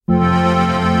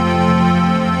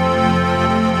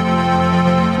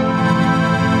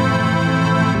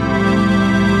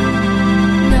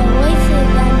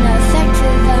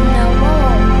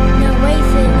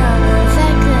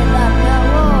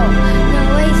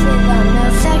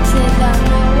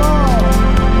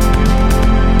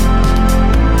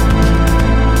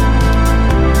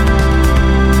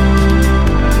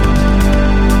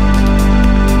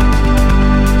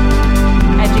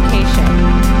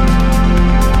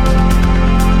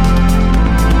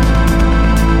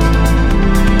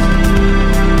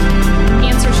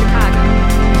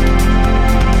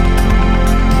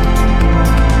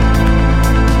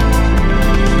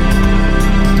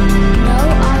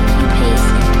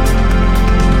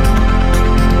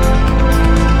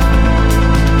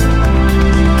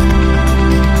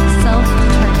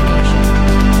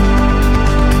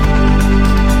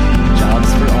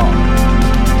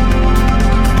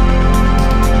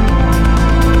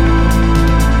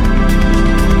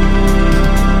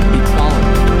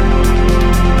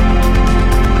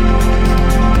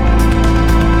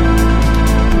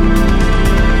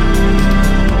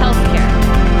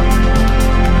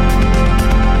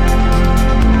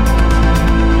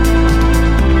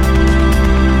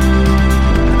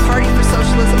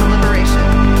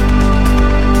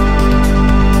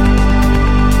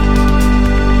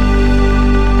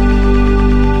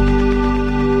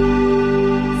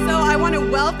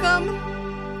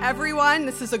Welcome, everyone.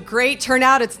 This is a great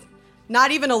turnout. It's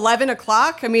not even 11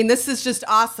 o'clock. I mean, this is just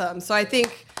awesome. So I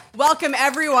think welcome,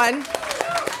 everyone,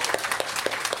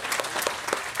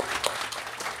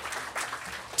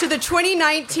 to the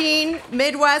 2019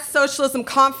 Midwest Socialism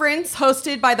Conference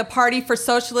hosted by the Party for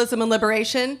Socialism and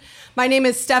Liberation. My name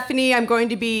is Stephanie. I'm going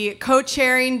to be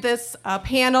co-chairing this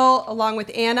panel along with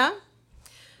Anna.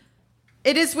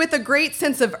 It is with a great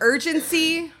sense of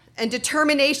urgency and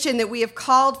determination that we have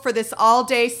called for this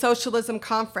all-day socialism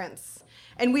conference.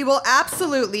 And we will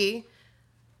absolutely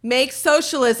make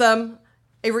socialism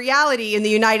a reality in the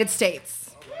United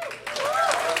States.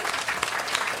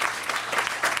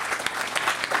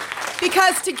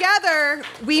 Because together,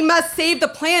 we must save the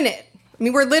planet. I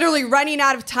mean, we're literally running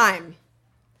out of time.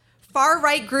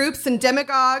 Far-right groups and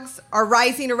demagogues are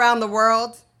rising around the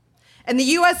world, and the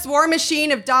U.S. war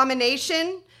machine of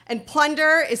domination and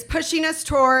plunder is pushing us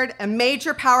toward a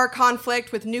major power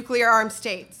conflict with nuclear-armed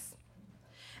states.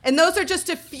 And those are just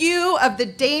a few of the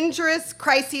dangerous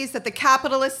crises that the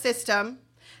capitalist system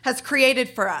has created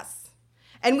for us.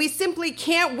 And we simply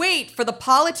can't wait for the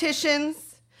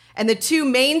politicians and the two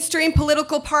mainstream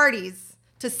political parties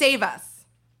to save us.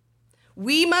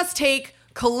 We must take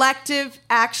collective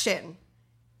action.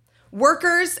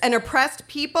 Workers and oppressed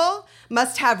people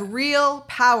must have real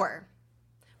power.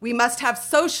 We must have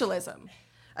socialism,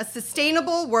 a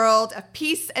sustainable world of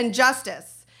peace and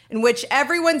justice in which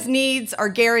everyone's needs are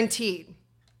guaranteed.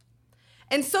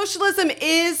 And socialism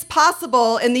is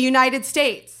possible in the United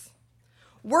States.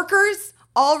 Workers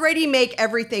already make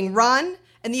everything run,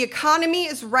 and the economy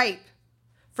is ripe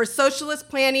for socialist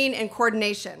planning and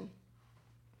coordination.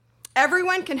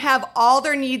 Everyone can have all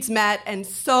their needs met and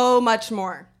so much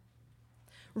more.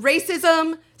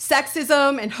 Racism,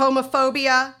 sexism, and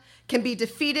homophobia can be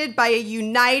defeated by a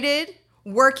united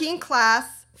working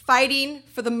class fighting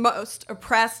for the most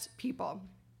oppressed people.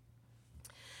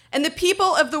 And the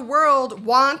people of the world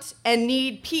want and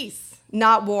need peace,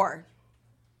 not war.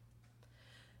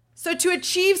 So to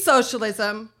achieve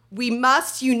socialism, we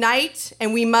must unite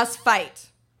and we must fight.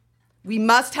 We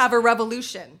must have a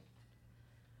revolution.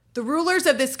 The rulers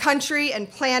of this country and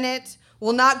planet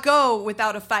will not go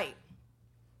without a fight.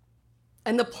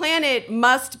 And the planet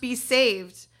must be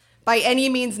saved by any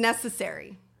means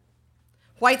necessary.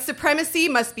 White supremacy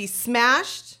must be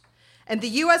smashed, and the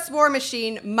U.S. war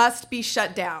machine must be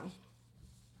shut down.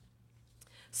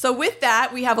 So with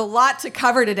that, we have a lot to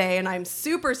cover today, and I'm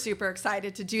super, super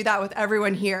excited to do that with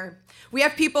everyone here. We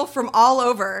have people from all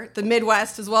over the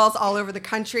Midwest as well as all over the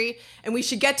country, and we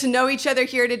should get to know each other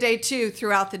here today, too,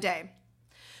 throughout the day.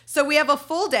 So we have a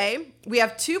full day. We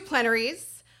have two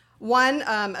plenaries, one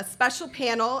a special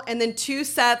panel, and then two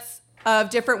sets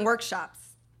of different workshops.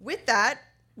 With that,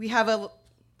 we have a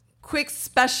quick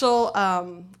special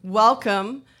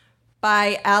welcome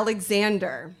by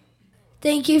Alexander.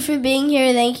 Thank you for being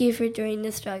here. Thank you for joining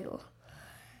the struggle.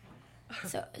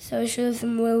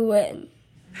 Socialism will win.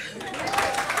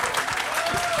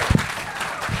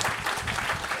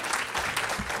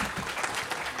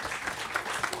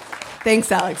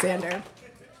 Thanks, Alexander.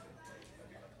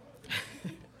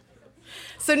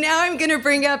 So now I'm going to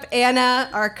bring up Anna,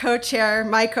 our co-chair,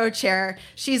 my co-chair.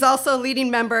 She's also a leading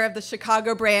member of the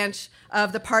Chicago branch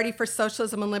of the Party for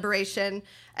Socialism and Liberation,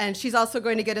 and she's also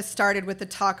going to get us started with the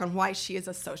talk on why she is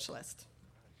a socialist.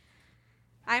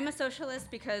 I'm a socialist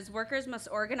because workers must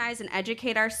organize and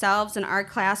educate ourselves and our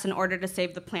class in order to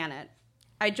save the planet.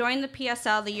 I joined the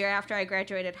PSL the year after I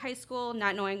graduated high school,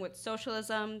 not knowing what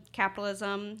socialism,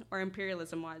 capitalism, or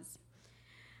imperialism was.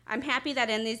 I'm happy that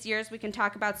in these years we can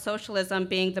talk about socialism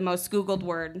being the most Googled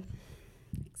word.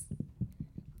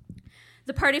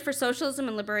 The Party for Socialism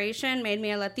and Liberation made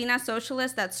me a Latina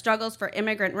socialist that struggles for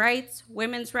immigrant rights,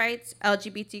 women's rights,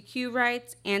 LGBTQ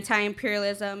rights,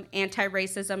 anti-imperialism,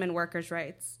 anti-racism, and workers'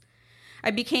 rights.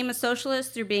 I became a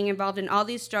socialist through being involved in all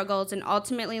these struggles and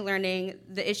ultimately learning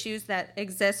the issues that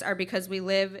exist are because we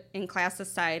live in class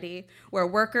society where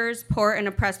workers, poor, and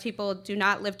oppressed people do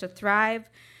not live to thrive,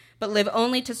 but live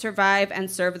only to survive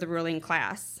and serve the ruling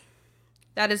class.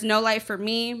 That is no life for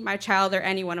me, my child, or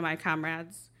any one of my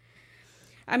comrades.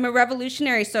 I'm a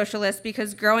revolutionary socialist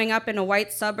because growing up in a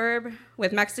white suburb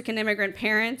with Mexican immigrant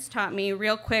parents taught me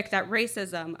real quick that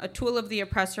racism, a tool of the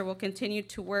oppressor, will continue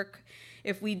to work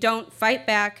if we don't fight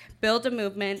back, build a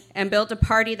movement, and build a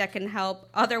party that can help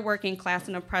other working class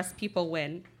and oppressed people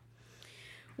win.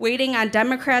 Waiting on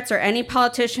Democrats or any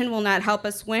politician will not help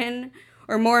us win,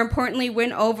 or more importantly,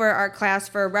 win over our class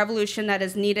for a revolution that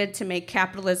is needed to make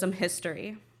capitalism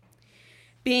history.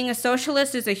 Being a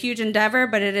socialist is a huge endeavor,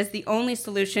 but it is the only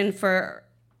solution for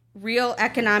real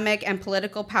economic and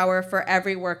political power for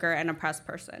every worker and oppressed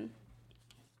person.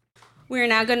 We are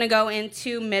now going to go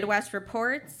into Midwest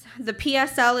reports. The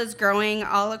PSL is growing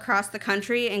all across the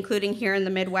country, including here in the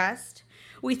Midwest.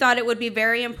 We thought it would be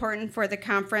very important for the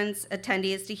conference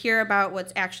attendees to hear about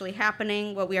what's actually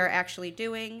happening, what we are actually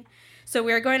doing. So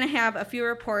we are going to have a few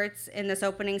reports in this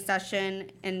opening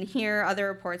session and hear other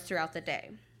reports throughout the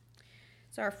day.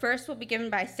 So our first will be given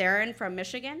by Theron from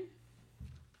Michigan.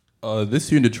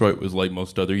 This year in Detroit was like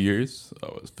most other years.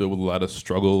 It was filled with a lot of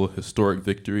struggle, historic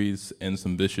victories, and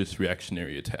some vicious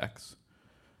reactionary attacks.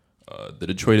 The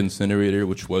Detroit incinerator,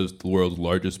 which was the world's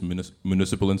largest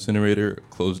municipal incinerator,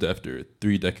 closed after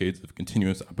 3 decades of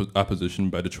continuous opposition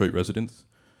by Detroit residents.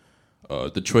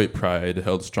 Detroit Pride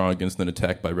held strong against an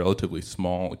attack by relatively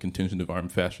small contingent of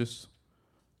armed fascists.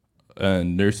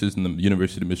 And nurses in the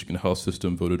University of Michigan health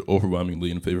system voted overwhelmingly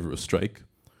in favor of a strike.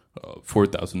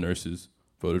 4,000 nurses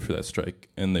voted for that strike,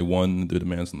 and they won their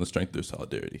demands on the strength of their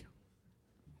solidarity.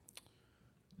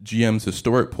 GM's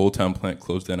historic Poletown plant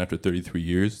closed down after 33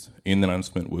 years, and the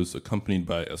announcement was accompanied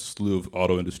by a slew of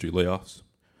auto industry layoffs.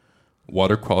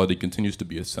 Water quality continues to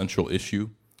be a central issue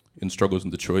in struggles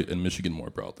in Detroit and Michigan more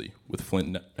broadly, with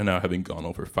Flint now having gone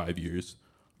over 5 years,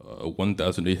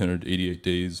 1,888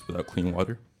 days without clean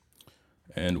water,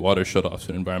 and water shutoffs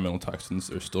and environmental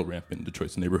toxins are still rampant in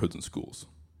Detroit's neighborhoods and schools.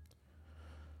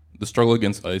 The struggle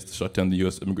against ICE to shut down the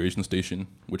U.S. immigration station,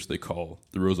 which they call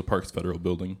the Rosa Parks Federal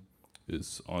Building,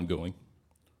 is ongoing.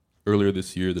 Earlier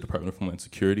this year, the Department of Homeland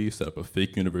Security set up a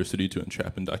fake university to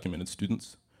entrap undocumented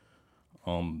students,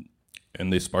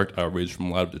 and they sparked outrage from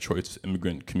a lot of Detroit's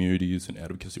immigrant communities and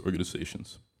advocacy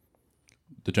organizations.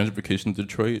 The gentrification of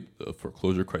Detroit, the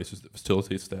foreclosure crisis that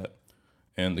facilitates that,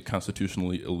 and the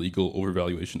constitutionally illegal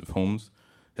overvaluation of homes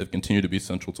have continued to be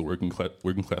central to working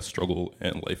class struggle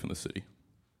and life in the city.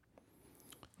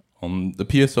 The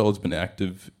PSL has been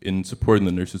active in supporting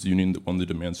the nurses union that won the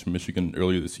demands from Michigan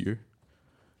earlier this year.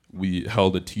 We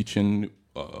held a teach-in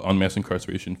on mass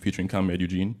incarceration featuring Comrade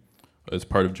Eugene as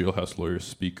part of Jailhouse Lawyers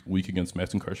Speak Week Against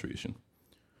Mass Incarceration.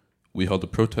 We held a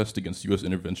protest against U.S.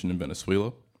 intervention in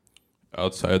Venezuela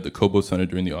outside the Cobo Center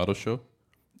during the auto show.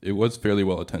 It was fairly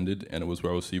well attended, and it was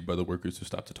well received by the workers who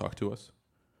stopped to talk to us,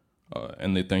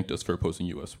 and they thanked us for opposing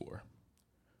U.S. war.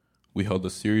 We held a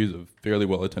series of fairly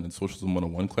well-attended Socialism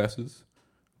 101 classes.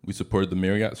 We supported the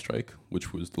Marriott strike,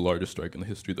 which was the largest strike in the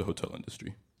history of the hotel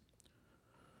industry.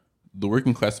 The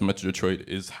working class in Metro Detroit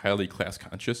is highly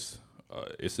class-conscious.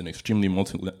 It's an extremely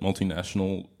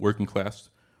multinational working class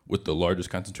with the largest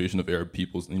concentration of Arab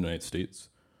peoples in the United States,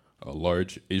 a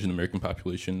large Asian American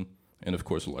population, and of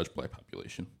course a large black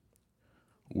population.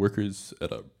 Workers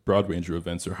at a broad range of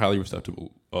events are highly receptive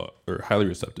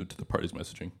to the party's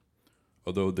messaging.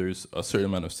 Although there's a certain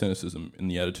amount of cynicism in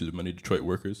the attitude of many Detroit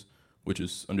workers, which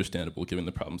is understandable given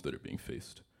the problems that are being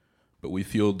faced. But we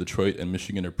feel Detroit and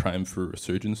Michigan are primed for a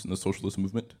resurgence in the socialist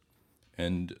movement,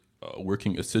 and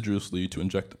working assiduously to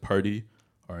inject the party,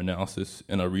 our analysis,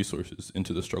 and our resources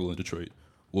into the struggle in Detroit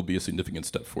will be a significant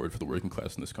step forward for the working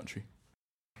class in this country.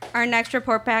 Our next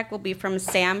report back will be from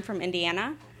Sam from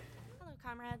Indiana. Hello,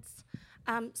 comrades.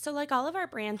 So like all of our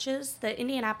branches, the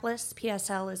Indianapolis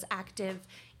PSL is active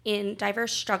in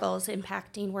diverse struggles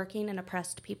impacting working and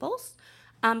oppressed peoples.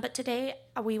 But today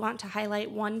we want to highlight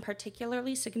one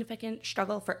particularly significant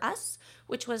struggle for us,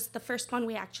 which was the first one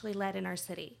we actually led in our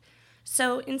city.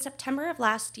 So in September of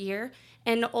last year,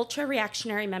 an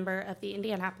ultra-reactionary member of the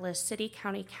Indianapolis City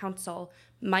County Council,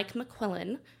 Mike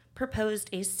McQuillan, proposed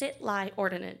a sit-lie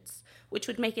ordinance, which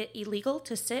would make it illegal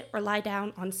to sit or lie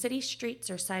down on city streets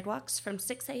or sidewalks from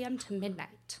 6 a.m. to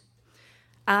midnight.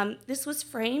 This was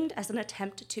framed as an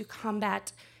attempt to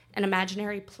combat an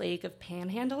imaginary plague of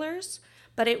panhandlers,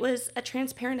 but it was a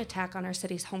transparent attack on our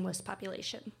city's homeless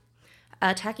population,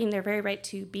 attacking their very right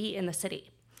to be in the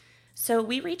city. So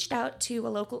we reached out to a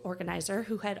local organizer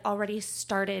who had already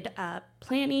started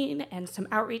planning and some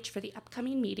outreach for the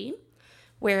upcoming meeting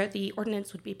where the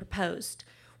ordinance would be proposed.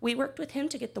 We worked with him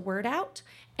to get the word out,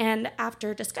 and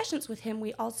after discussions with him,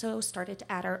 we also started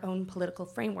to add our own political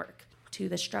framework to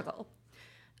the struggle.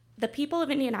 The people of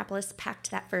Indianapolis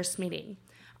packed that first meeting.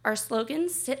 Our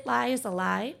slogans, "Sit Lie is a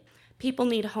Lie," "People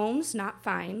Need Homes, Not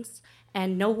Fines,"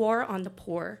 and "No War on the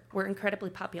Poor" were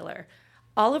incredibly popular.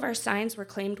 All of our signs were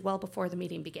claimed well before the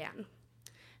meeting began.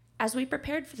 As we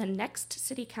prepared for the next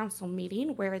city council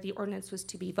meeting where the ordinance was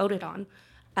to be voted on,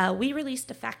 we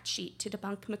released a fact sheet to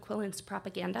debunk McQuillan's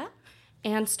propaganda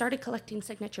and started collecting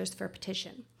signatures for a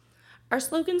petition. Our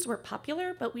slogans were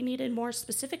popular, but we needed more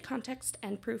specific context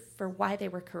and proof for why they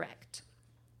were correct.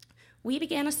 We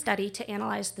began a study to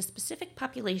analyze the specific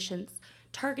populations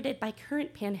targeted by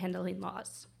current panhandling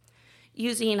laws.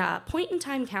 using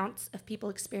point-in-time counts of people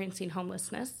experiencing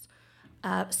homelessness,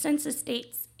 census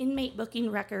dates, inmate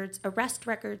booking records, arrest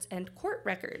records, and court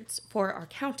records for our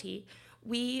county.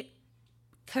 We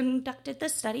conducted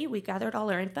this study, we gathered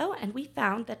all our info, and we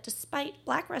found that despite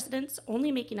Black residents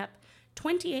only making up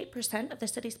 28% of the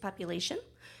city's population,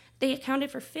 they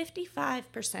accounted for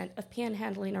 55% of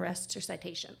panhandling arrests or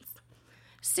citations.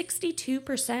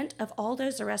 62% of all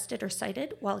those arrested or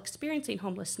cited while experiencing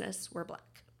homelessness were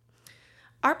Black.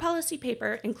 Our policy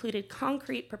paper included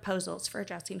concrete proposals for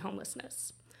addressing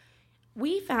homelessness.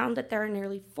 We found that there are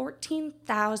nearly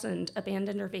 14,000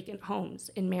 abandoned or vacant homes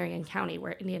in Marion County,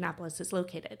 where Indianapolis is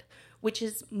located, which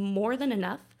is more than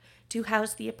enough to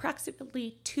house the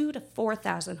approximately 2,000 to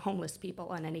 4,000 homeless people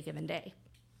on any given day.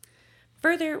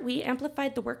 Further, we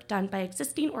amplified the work done by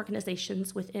existing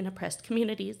organizations within oppressed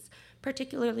communities,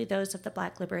 particularly those of the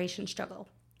Black liberation struggle.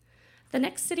 The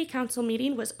next City Council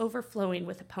meeting was overflowing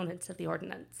with opponents of the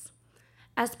ordinance.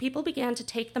 As people began to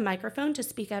take the microphone to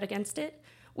speak out against it,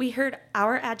 we heard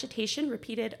our agitation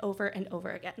repeated over and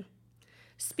over again.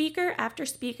 Speaker after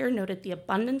speaker noted the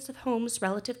abundance of homes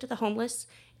relative to the homeless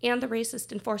and the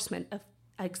racist enforcement of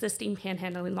existing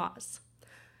panhandling laws.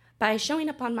 By showing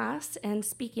up en masse and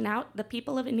speaking out, the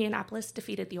people of Indianapolis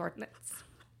defeated the ordinance.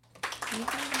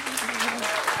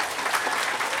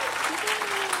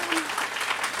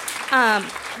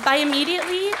 By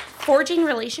immediately forging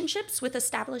relationships with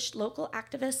established local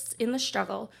activists in the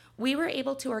struggle, we were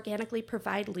able to organically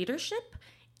provide leadership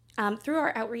through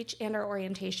our outreach and our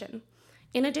orientation.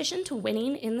 In addition to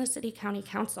winning in the City County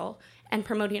Council and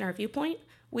promoting our viewpoint,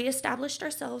 we established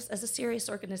ourselves as a serious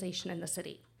organization in the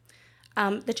city.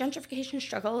 The gentrification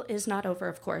struggle is not over,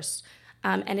 of course,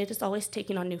 and it is always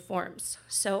taking on new forms.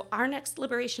 So our next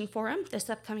Liberation Forum this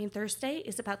upcoming Thursday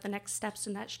is about the next steps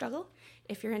in that struggle.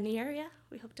 If you're in the area,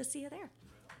 we hope to see you there.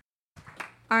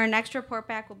 Our next report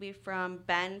back will be from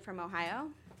Ben from Ohio.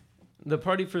 The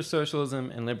Party for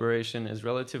Socialism and Liberation is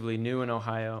relatively new in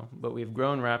Ohio, but we've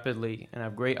grown rapidly and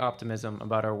have great optimism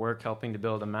about our work helping to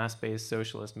build a mass-based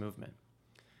socialist movement.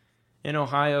 In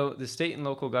Ohio, the state and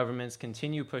local governments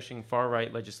continue pushing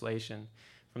far-right legislation,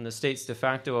 from the state's de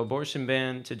facto abortion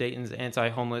ban to Dayton's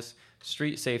anti-homeless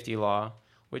street safety law,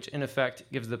 which in effect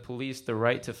gives the police the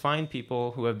right to fine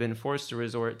people who have been forced to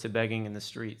resort to begging in the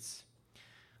streets.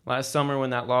 Last summer,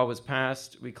 when that law was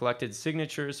passed, we collected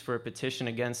signatures for a petition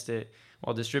against it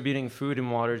while distributing food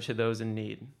and water to those in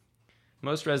need.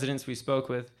 Most residents we spoke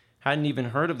with hadn't even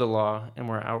heard of the law and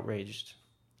were outraged.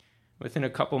 Within a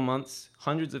couple months,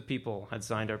 hundreds of people had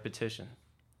signed our petition.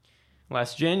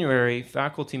 Last January,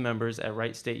 faculty members at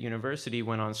Wright State University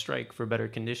went on strike for better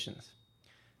conditions.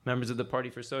 Members of the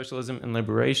Party for Socialism and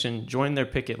Liberation joined their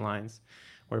picket lines,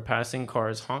 where passing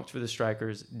cars honked for the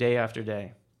strikers day after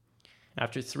day.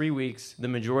 After 3 weeks, the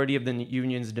majority of the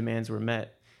union's demands were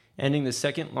met, ending the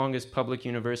second longest public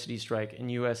university strike in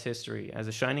U.S. history as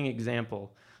a shining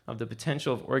example of the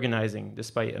potential of organizing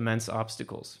despite immense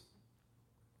obstacles.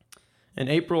 In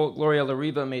April, Gloria La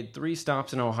Riva made 3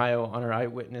 stops in Ohio on her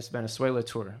Eyewitness Venezuela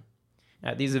tour.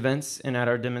 At these events and at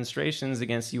our demonstrations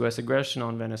against U.S. aggression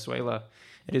on Venezuela,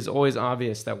 it is always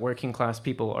obvious that working-class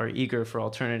people are eager for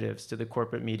alternatives to the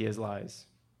corporate media's lies.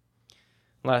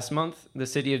 Last month, the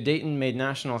city of Dayton made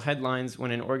national headlines when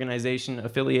an organization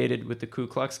affiliated with the Ku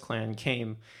Klux Klan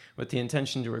came with the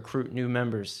intention to recruit new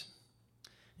members.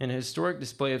 In a historic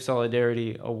display of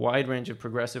solidarity, a wide range of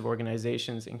progressive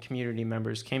organizations and community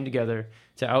members came together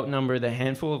to outnumber the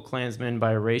handful of Klansmen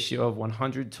by a ratio of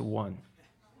 100 to 1.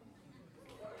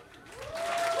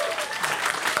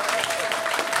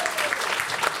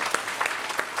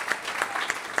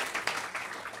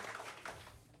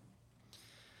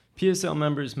 PSL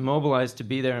members mobilized to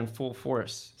be there in full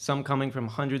force, some coming from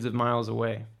hundreds of miles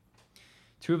away.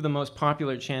 2 of the most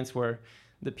popular chants were,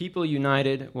 "The people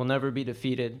united will never be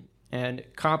defeated," and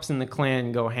 "Cops and the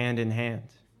Klan go hand in hand."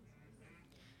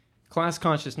 Class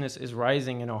consciousness is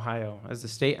rising in Ohio as the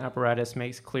state apparatus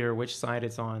makes clear which side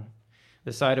it's on,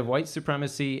 the side of white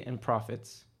supremacy and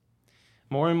profits.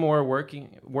 More and more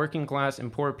working class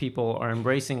and poor people are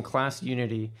embracing class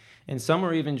unity, and some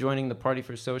are even joining the Party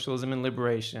for Socialism and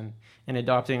Liberation and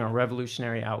adopting our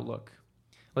revolutionary outlook.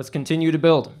 Let's continue to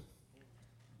build.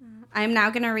 I'm now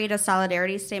going to read a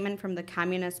solidarity statement from the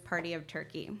Communist Party of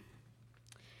Turkey.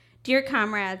 Dear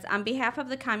comrades, on behalf of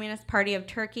the Communist Party of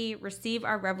Turkey, receive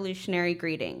our revolutionary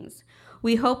greetings.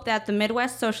 We hope that the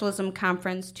Midwest Socialism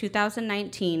Conference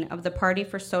 2019 of the Party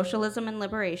for Socialism and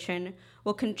Liberation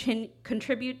will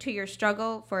contribute to your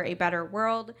struggle for a better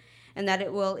world, and that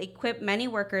it will equip many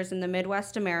workers in the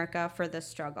Midwest America for this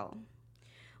struggle.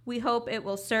 We hope it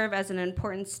will serve as an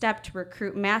important step to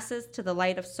recruit masses to the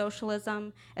light of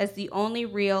socialism as the only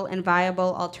real and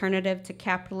viable alternative to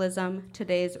capitalism,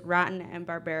 today's rotten and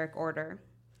barbaric order.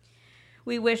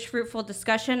 We wish fruitful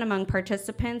discussion among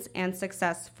participants and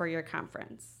success for your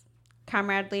conference.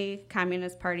 Comradely,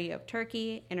 Communist Party of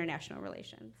Turkey, International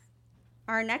Relations.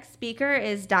 Our next speaker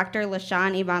is Dr.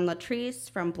 LaShawn Yvonne Latrice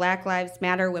from Black Lives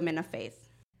Matter Women of Faith.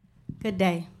 Good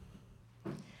day.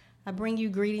 I bring you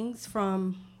greetings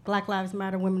from Black Lives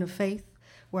Matter Women of Faith,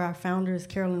 where our founder is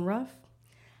Carolyn Ruff.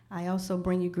 I also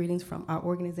bring you greetings from our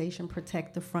organization,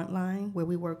 Protect the Frontline, where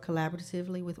we work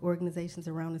collaboratively with organizations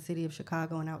around the city of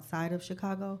Chicago and outside of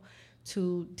Chicago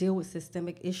to deal with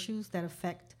systemic issues that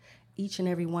affect each and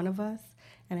every one of us.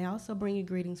 And I also bring you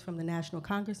greetings from the National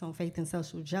Congress on Faith and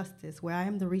Social Justice, where I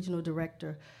am the regional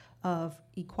director of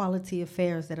equality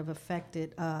affairs that have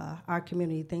affected our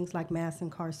community, things like mass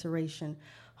incarceration,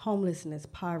 homelessness,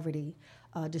 poverty,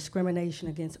 discrimination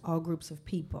against all groups of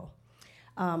people.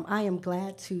 I am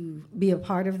glad to be a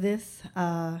part of this.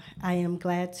 I am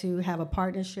glad to have a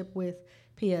partnership with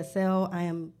PSL. I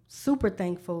am super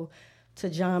thankful to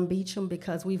John Beecham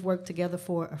because we've worked together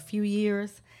for a few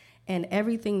years, and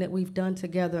everything that we've done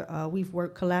together, we've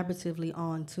worked collaboratively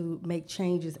on to make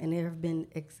changes, and there have been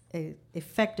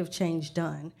effective change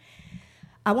done.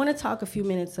 I want to talk a few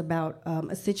minutes about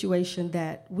a situation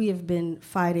that we have been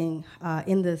fighting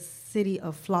in the city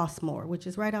of Flossmoor, which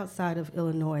is right outside of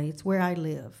Illinois. It's where I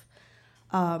live.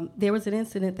 There was an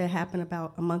incident that happened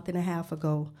about a month and a half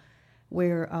ago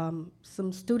where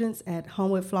some students at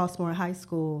Homewood Flossmoor High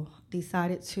School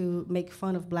decided to make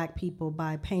fun of black people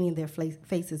by painting their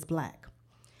faces black.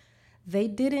 They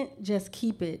didn't just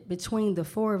keep it between the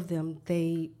four of them.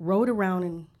 They rode around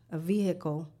in a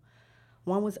vehicle.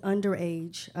 One was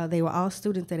underage. They were all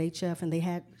students at HF, and they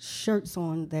had shirts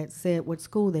on that said what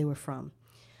school they were from.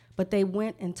 But they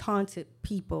went and taunted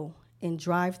people in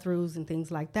drive-thrus and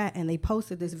things like that, and they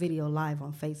posted this video live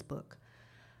on Facebook.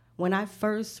 When I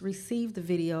first received the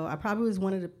video, I probably was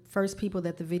one of the first people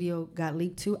that the video got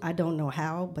leaked to. I don't know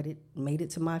how, but it made it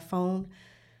to my phone.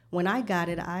 When I got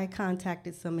it, I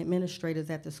contacted some administrators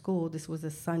at the school. This was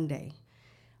a Sunday.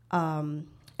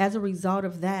 As a result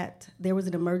of that, there was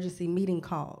an emergency meeting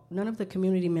called. None of the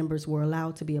community members were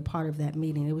allowed to be a part of that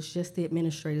meeting. It was just the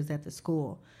administrators at the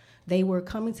school. They were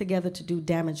coming together to do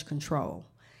damage control.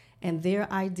 And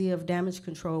their idea of damage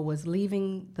control was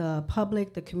leaving the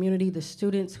public, the community, the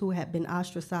students who had been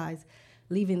ostracized,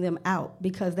 leaving them out,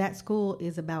 because that school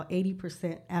is about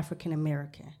 80% African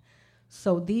American.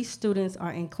 So these students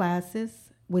are in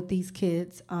classes with these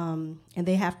kids, and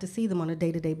they have to see them on a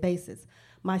day-to-day basis.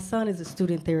 My son is a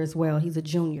student there as well. He's a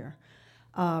junior.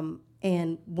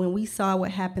 And when we saw what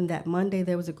happened that Monday,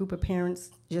 there was a group of parents,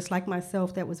 just like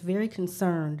myself, that was very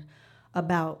concerned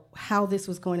about how this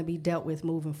was going to be dealt with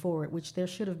moving forward, which there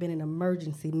should have been an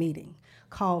emergency meeting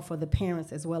called for the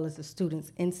parents as well as the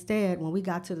students. Instead, when we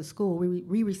got to the school,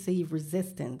 we received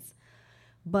resistance.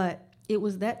 But it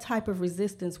was that type of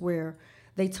resistance where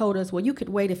they told us, well, you could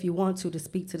wait if you want to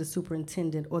speak to the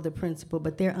superintendent or the principal,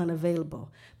 but they're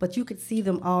unavailable. But you could see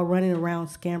them all running around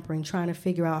scampering, trying to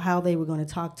figure out how they were going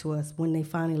to talk to us when they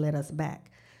finally let us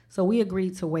back. So we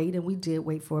agreed to wait, and we did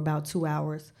wait for about 2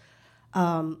 hours.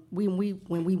 When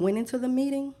we went into the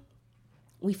meeting,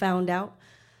 we found out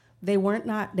they were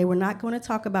not going to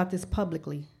talk about this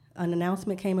publicly. An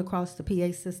announcement came across the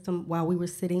PA system while we were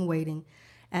sitting waiting,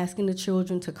 asking the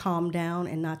children to calm down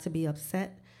and not to be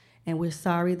upset. And we're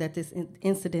sorry that this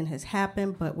incident has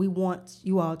happened, but we want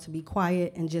you all to be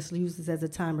quiet and just use this as a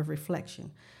time of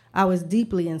reflection. I was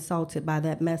deeply insulted by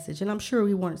that message, and I'm sure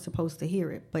we weren't supposed to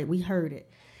hear it, but we heard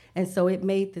it. And so it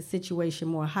made the situation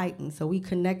more heightened. So we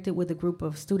connected with a group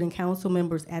of student council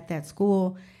members at that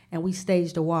school, and we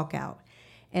staged a walkout.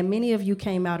 And many of you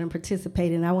came out and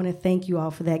participated, and I want to thank you all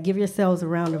for that. Give yourselves a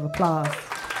round of applause.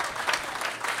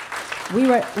 We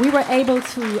were able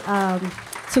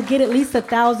to get at least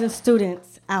 1,000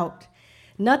 students out.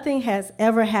 Nothing has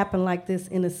ever happened like this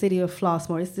in the city of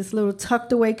Flossmoor. It's this little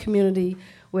tucked away community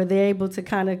where they're able to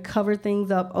kind of cover things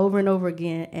up over and over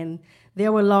again. And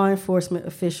there were law enforcement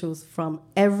officials from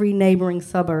every neighboring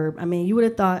suburb. I mean, you would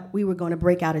have thought we were going to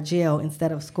break out of jail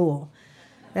instead of school.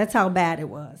 That's how bad it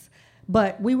was.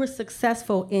 But we were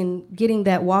successful in getting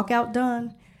that walkout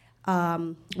done.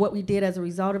 What we did as a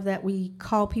result of that, we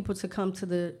called people to come to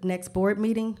the next board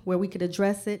meeting where we could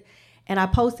address it. And I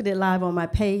posted it live on my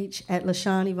page at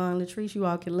LaShawn Yvonne Latrice. You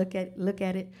all can look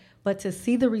at it. But to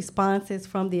see the responses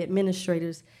from the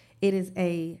administrators, it is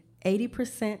a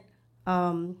 80%,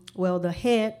 the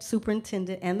head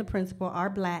superintendent and the principal are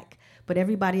black, but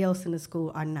everybody else in the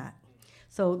school are not.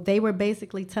 So they were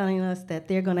basically telling us that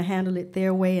they're going to handle it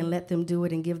their way and let them do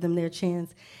it and give them their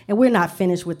chance. And we're not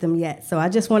finished with them yet. So I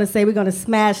just want to say we're going to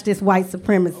smash this white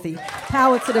supremacy.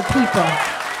 Power to the people.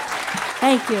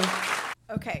 Thank you.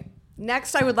 Okay,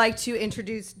 next I would like to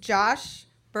introduce Josh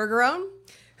Bergeron,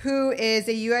 who is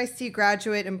a UIC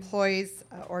Graduate Employees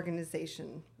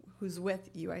Organization, who's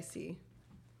with UIC.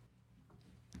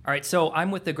 All right, so I'm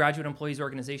with the Graduate Employees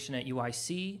Organization at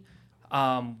UIC.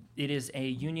 It is a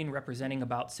union representing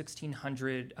about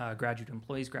 1,600 graduate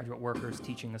employees, graduate workers,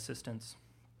 teaching assistants.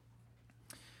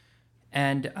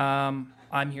 And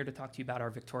I'm here to talk to you about our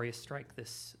victorious strike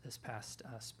this past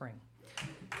spring.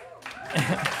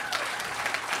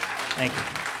 Thank you.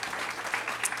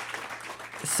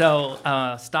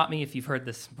 So stop me if you've heard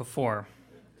this before.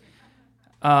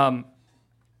 Let's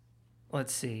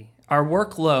see. Our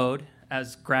workload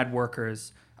as grad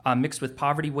workers, mixed with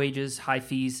poverty wages, high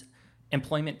fees,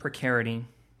 employment precarity,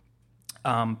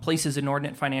 places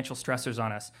inordinate financial stressors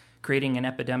on us, creating an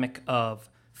epidemic of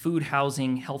food,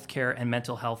 housing, healthcare, and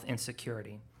mental health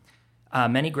insecurity.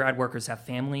 Many grad workers have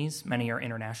families. Many are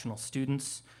international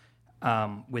students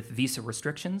with visa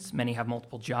restrictions. Many have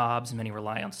multiple jobs. Many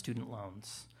rely on student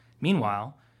loans.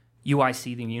 Meanwhile,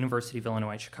 UIC, the University of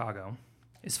Illinois at Chicago,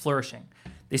 is flourishing.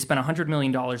 They spent $100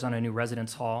 million on a new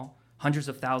residence hall, hundreds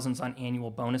of thousands on annual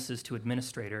bonuses to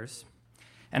administrators,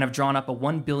 and have drawn up a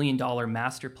 $1 billion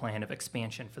master plan of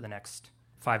expansion for the next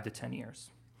 5 to 10 years.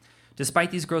 Despite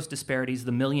these gross disparities,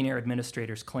 the millionaire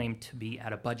administrators claimed to be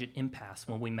at a budget impasse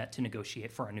when we met to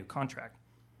negotiate for our new contract.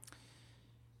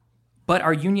 But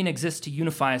our union exists to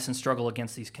unify us and struggle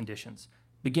against these conditions.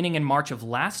 Beginning in March of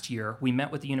last year, we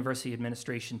met with the university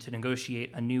administration to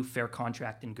negotiate a new fair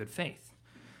contract in good faith.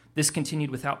 This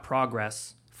continued without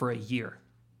progress for a year,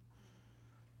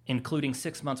 including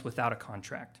 6 months without a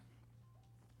contract.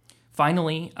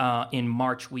 Finally, in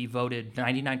March, we voted,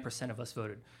 99% of us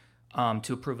voted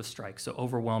to approve a strike, so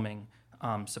overwhelming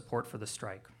support for the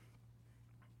strike.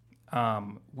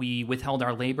 We withheld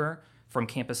our labor from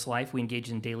campus life. We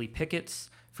engaged in daily pickets,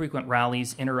 frequent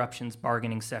rallies, interruptions,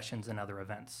 bargaining sessions, and other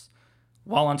events.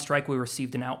 While on strike, we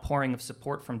received an outpouring of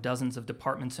support from dozens of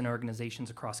departments and organizations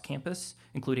across campus,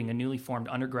 including a newly formed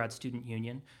undergrad student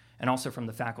union, and also from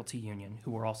the faculty union,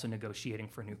 who were also negotiating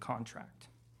for a new contract.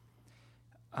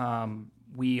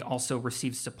 We also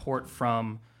received support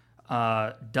from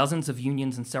dozens of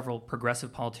unions and several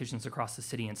progressive politicians across the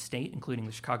city and state, including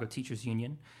the Chicago Teachers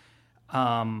Union,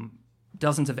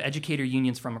 dozens of educator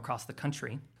unions from across the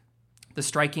country. The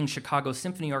striking Chicago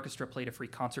Symphony Orchestra played a free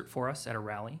concert for us at a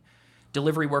rally.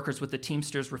 Delivery workers with the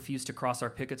Teamsters refused to cross our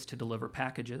pickets to deliver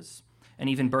packages, and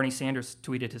even Bernie Sanders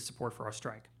tweeted his support for our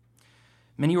strike.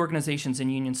 Many organizations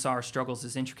and unions saw our struggles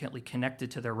as intricately connected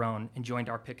to their own and joined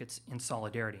our pickets in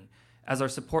solidarity. As our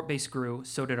support base grew,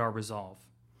 so did our resolve.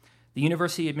 The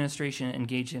university administration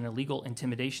engaged in illegal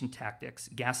intimidation tactics,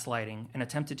 gaslighting, and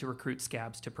attempted to recruit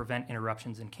scabs to prevent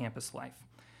interruptions in campus life.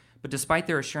 But despite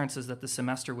their assurances that the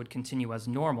semester would continue as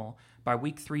normal, by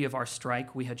week 3 of our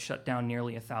strike, we had shut down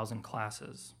nearly 1,000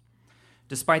 classes.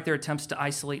 Despite their attempts to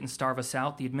isolate and starve us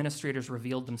out, the administrators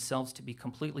revealed themselves to be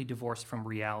completely divorced from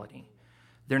reality.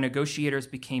 Their negotiators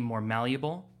became more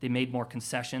malleable, they made more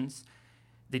concessions,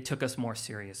 they took us more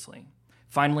seriously.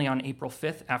 Finally, on April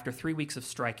 5th, after 3 weeks of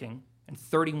striking and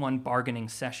 31 bargaining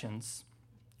sessions,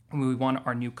 we won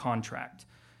our new contract.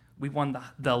 We won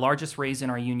the largest raise in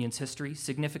our union's history,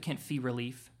 significant fee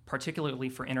relief, particularly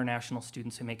for international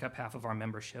students who make up half of our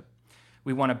membership.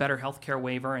 We won a better health care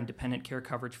waiver and dependent care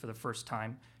coverage for the first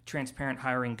time, transparent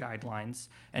hiring guidelines,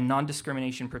 and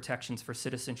non-discrimination protections for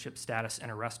citizenship status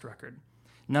and arrest record.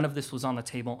 None of this was on the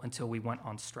table until we went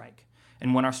on strike.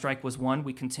 And when our strike was won,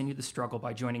 we continued the struggle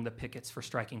by joining the pickets for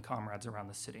striking comrades around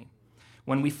the city.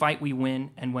 When we fight, we win,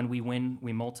 and when we win,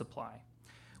 we multiply.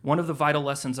 One of the vital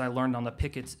lessons I learned on the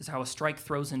pickets is how a strike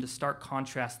throws into stark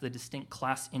contrast the distinct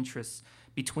class interests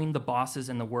between the bosses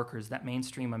and the workers that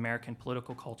mainstream American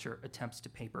political culture attempts to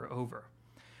paper over.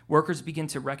 Workers begin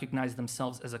to recognize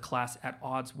themselves as a class at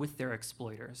odds with their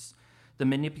exploiters. The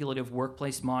manipulative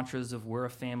workplace mantras of "we're a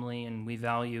family" and "we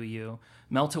value you"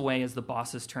 melt away as the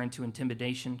bosses turn to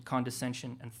intimidation,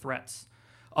 condescension, and threats.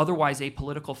 Otherwise,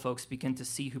 apolitical folks begin to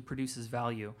see who produces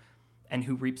value and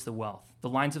who reaps the wealth. The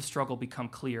lines of struggle become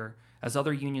clear as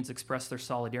other unions express their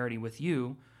solidarity with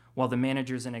you, while the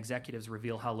managers and executives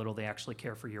reveal how little they actually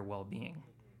care for your well-being.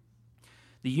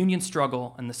 The union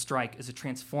struggle and the strike is a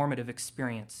transformative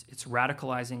experience. It's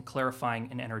radicalizing, clarifying,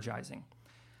 and energizing.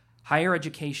 Higher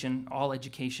education, all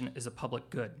education, is a public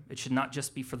good. It should not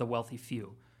just be for the wealthy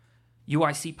few.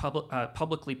 UIC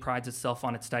publicly prides itself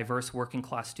on its diverse working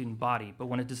class student body, but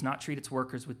when it does not treat its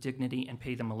workers with dignity and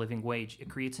pay them a living wage, it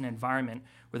creates an environment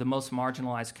where the most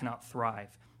marginalized cannot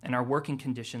thrive, and our working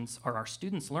conditions are our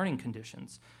students' learning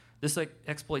conditions. This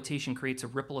exploitation creates a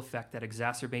ripple effect that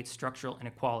exacerbates structural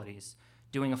inequalities,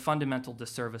 doing a fundamental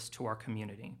disservice to our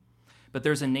community. But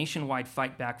there's a nationwide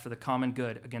fight back for the common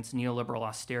good against neoliberal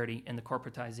austerity and the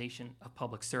corporatization of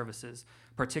public services,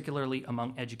 particularly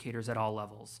among educators at all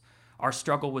levels. Our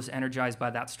struggle was energized by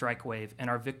that strike wave, and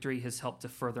our victory has helped to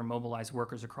further mobilize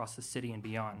workers across the city and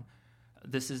beyond.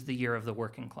 This is the year of the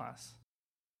working class.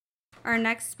 Our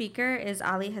next speaker is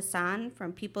Ali Hassan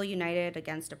from People United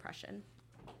Against Oppression.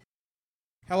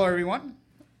 Hello, everyone.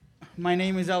 My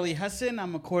name is Ali Hassan.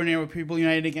 I'm a coordinator with People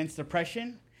United Against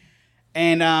Oppression.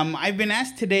 And I've been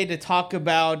asked today to talk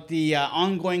about the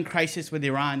ongoing crisis with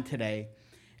Iran today.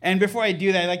 And before I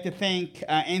do that, I'd like to thank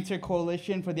Answer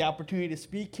Coalition for the opportunity to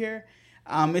speak here.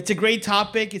 It's a great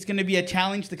topic. It's going to be a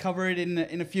challenge to cover it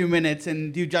in a few minutes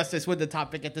and do justice with the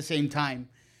topic at the same time.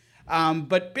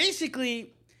 But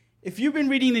basically, if you've been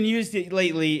reading the news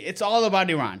lately, it's all about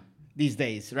Iran these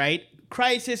days, right?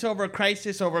 Crisis over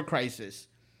crisis over crisis.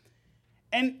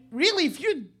 And really, if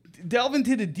you delve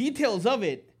into the details of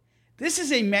it, this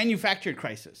is a manufactured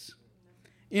crisis.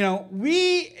 You know,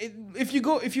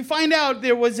 if you find out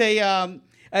there was an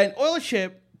oil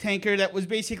ship tanker that was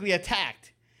basically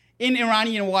attacked in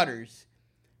Iranian waters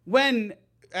and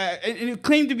it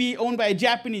claimed to be owned by a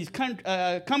Japanese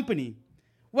company.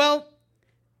 Well,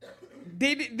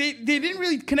 they didn't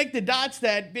really connect the dots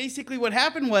that basically what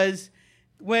happened was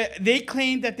they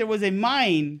claimed that there was a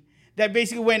mine that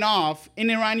basically went off in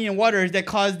Iranian waters that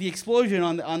caused the explosion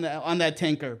on that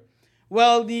tanker.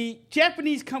 Well, the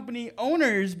Japanese company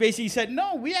owners basically said,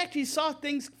 no, we actually saw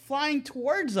things flying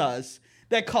towards us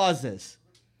that caused this.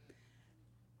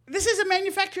 This is a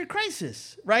manufactured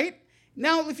crisis, right?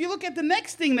 Now, if you look at the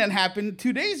next thing that happened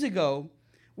 2 days ago,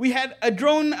 we had a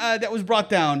drone that was brought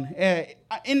down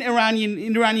in Iranian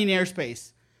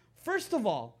airspace. First of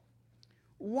all,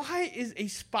 why is a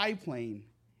spy plane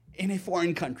in a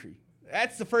foreign country?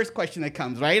 That's the first question that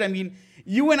comes, right? I mean,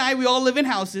 you and I, we all live in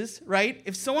houses, right?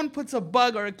 If someone puts a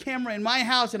bug or a camera in my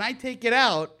house and I take it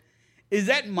out, is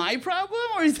that my problem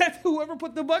or is that whoever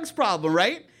put the bug's problem,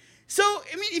 right? So,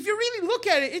 I mean, if you really look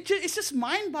at it, it's just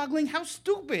mind-boggling how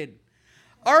stupid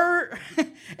and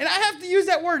I have to use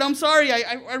that word, I'm sorry,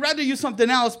 I'd rather use something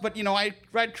else, but, you know, I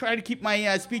try to keep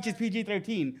my speeches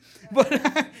PG-13.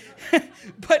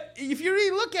 But if you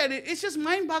really look at it, it's just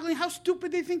mind-boggling how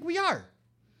stupid they think we are.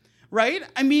 Right?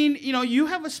 I mean, you know, you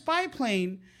have a spy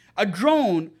plane, a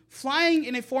drone, flying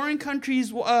in a foreign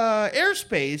country's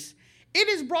airspace. It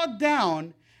is brought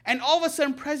down, and all of a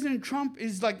sudden, President Trump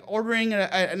is like ordering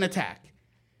an attack.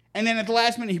 And then at the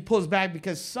last minute, he pulls back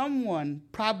because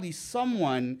probably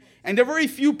someone, and there are very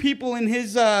few people in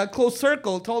his close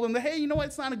circle told him that, hey, you know what,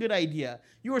 it's not a good idea.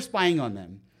 You were spying on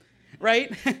them.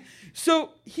 Right? So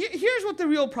here's what the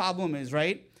real problem is,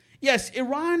 right? Yes,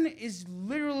 Iran is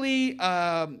literally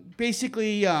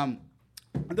basically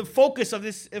the focus of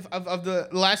the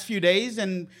last few days,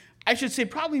 and I should say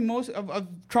probably most of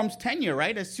Trump's tenure,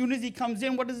 right? As soon as he comes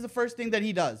in, what is the first thing that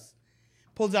he does?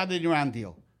 Pulls out the Iran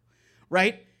deal,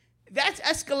 right? That's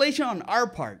escalation on our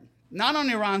part, not on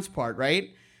Iran's part,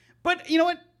 right? But you know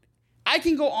what? I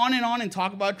can go on and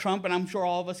talk about Trump, and I'm sure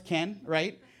all of us can,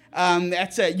 right?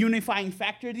 That's a unifying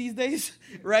factor these days,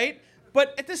 right?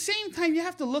 But at the same time, you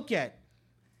have to look at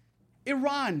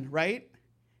Iran, right?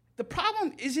 The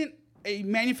problem isn't a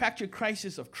manufactured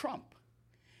crisis of Trump.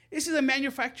 This is a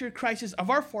manufactured crisis of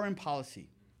our foreign policy,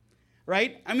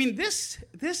 right? I mean, this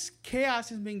chaos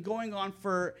has been going on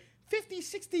for 50,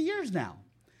 60 years now,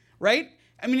 right?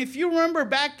 I mean, if you remember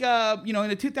back, in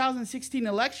the 2016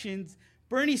 elections,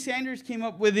 Bernie Sanders came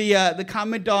up with the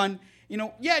comment on,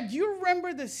 do you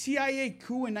remember the CIA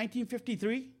coup in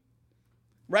 1953?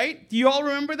 Right? Do you all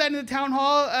remember that in the town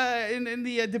hall, in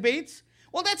the debates?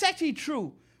 Well, that's actually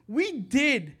true. We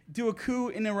did do a coup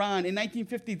in Iran in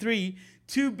 1953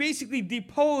 to basically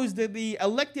depose the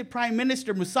elected prime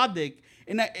minister Mossadegh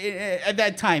at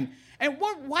that time. And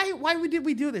why did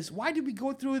we do this? Why did we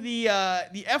go through the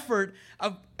effort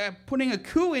of putting a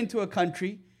coup into a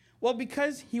country? Well,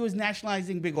 because he was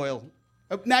nationalizing big oil,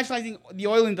 nationalizing the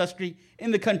oil industry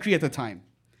in the country at the time,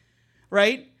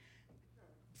 right?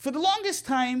 For the longest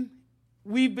time,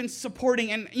 we've been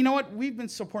supporting, and you know what? We've been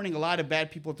supporting a lot of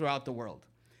bad people throughout the world.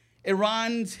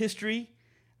 Iran's history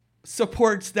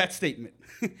supports that statement.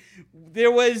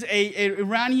 There was an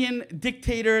Iranian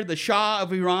dictator, the Shah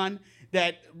of Iran,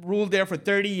 that ruled there for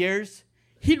 30 years.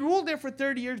 He ruled there for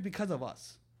 30 years because of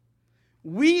us.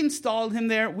 We installed him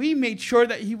there. We made sure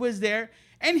that he was there.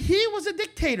 And he was a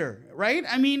dictator, right?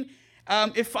 I mean,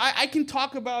 if I can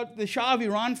talk about the Shah of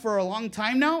Iran for a long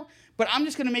time now, but I'm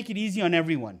just going to make it easy on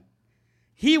everyone.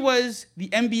 He was the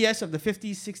MBS of the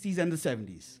 50s, 60s, and the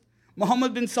 70s.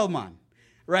 Mohammed bin Salman,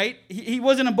 right? He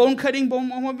wasn't a bone-cutting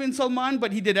Mohammed bin Salman,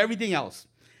 but he did everything else.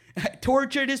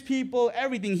 Tortured his people,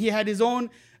 everything. He had his own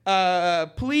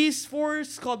police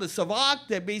force called the Savak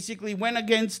that basically went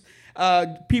against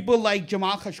people like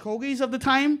Jamal Khashoggi's of the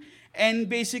time and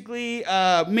basically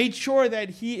made sure that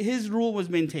his rule was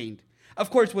maintained,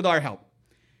 of course, with our help.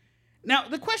 Now,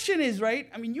 the question is, right,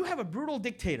 I mean, you have a brutal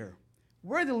dictator.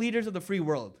 We're the leaders of the free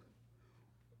world.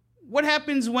 What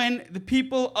happens when the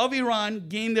people of Iran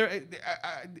gain their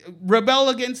rebel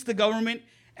against the government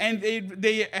and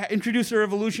they introduce a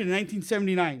revolution in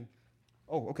 1979?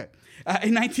 Oh, okay.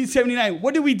 In 1979,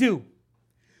 what do?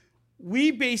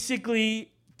 We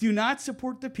basically do not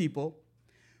support the people.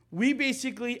 We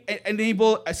basically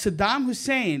enable Saddam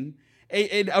Hussein,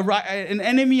 an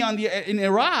enemy in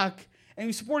Iraq, and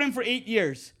we support him for 8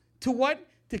 years. To what?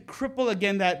 To cripple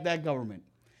again that government.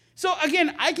 So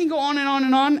again, I can go on and on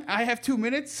and on. I have 2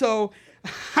 minutes, so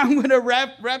I'm going to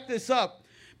wrap this up.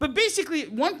 But basically,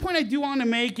 one point I do want to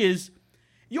make is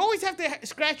you always have to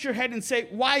scratch your head and say,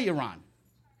 why Iran?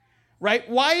 Right?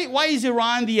 Why is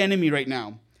Iran the enemy right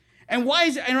now? And why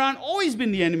has Iran always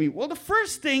been the enemy? Well, the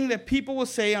first thing that people will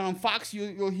say on Fox,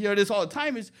 you'll hear this all the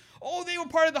time, is, oh, they were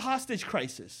part of the hostage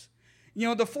crisis. You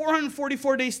know, the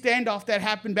 444-day standoff that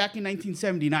happened back in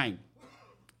 1979.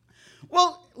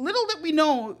 Well, little did we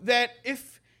know that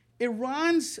if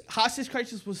Iran's hostage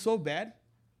crisis was so bad,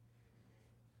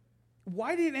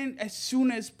 why didn't it end as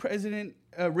soon as President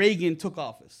Reagan took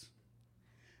office?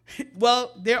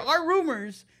 Well, there are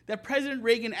rumors that President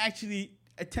Reagan actually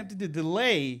attempted to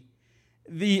delay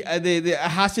the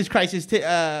hostage crisis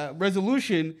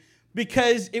resolution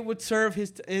because it would serve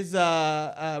his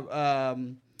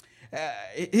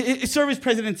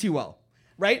presidency well,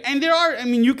 right? And there are, I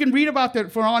mean, you can read about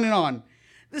that for on and on.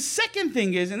 The second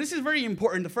thing is, and this is very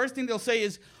important, the first thing they'll say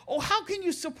is, oh, how can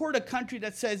you support a country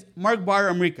that says Mark Bar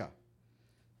America,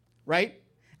 right?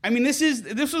 I mean, this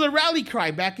was a rally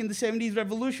cry back in the 70s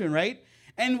revolution, right?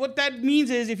 And what that means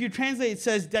is, if you translate, it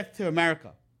says death to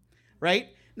America, right?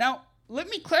 Now, let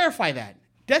me clarify that.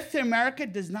 Death to America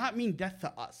does not mean death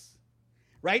to us,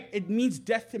 right? It means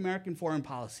death to American foreign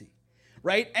policy,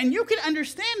 right? And you can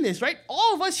understand this, right?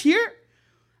 All of us here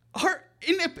are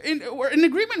we're in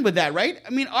agreement with that, right? I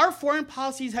mean, our foreign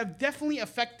policies have definitely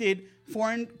affected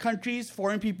foreign countries,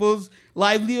 foreign people's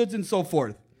livelihoods, and so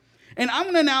forth. And I'm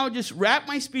going to now just wrap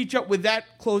my speech up with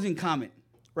that closing comment,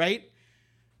 right?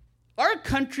 Our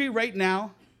country right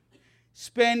now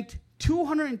spent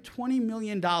 $220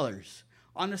 million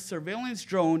on a surveillance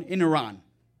drone in Iran.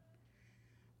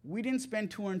 We didn't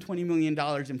spend $220 million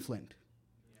in Flint,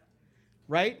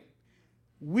 right?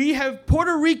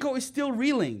 Puerto Rico is still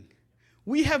reeling.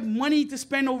 We have money to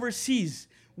spend overseas.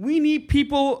 We need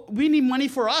money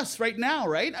for us right now,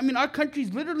 right? I mean, our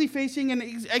country's literally facing an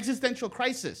existential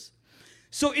crisis.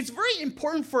 So it's very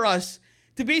important for us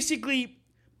to basically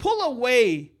pull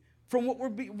away from what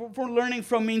we're learning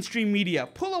from mainstream media.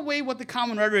 Pull away what the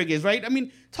common rhetoric is, right? I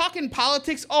mean, talking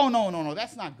politics, oh, no,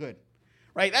 that's not good,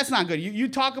 right? That's not good. You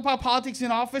talk about politics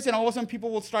in office, and all of a sudden people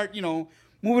will start,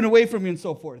 moving away from you and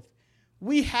so forth.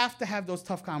 We have to have those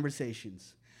tough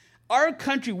conversations. Our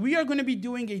country, we are going to be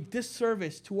doing a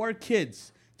disservice to our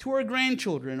kids, to our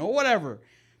grandchildren, or whatever,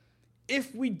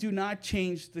 if we do not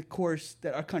change the course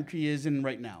that our country is in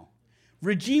right now.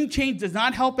 Regime change does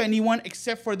not help anyone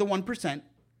except for the 1%,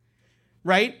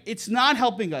 right? It's not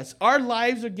helping us. Our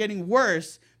lives are getting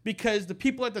worse because the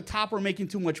people at the top are making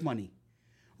too much money,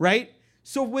 right?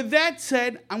 So with that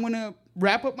said, I'm going to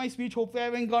wrap up my speech. Hopefully I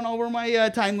haven't gone over my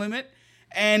time limit.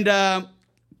 And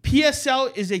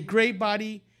PSL is a great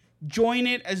body. Join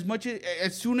it as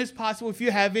soon as possible if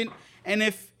you haven't. And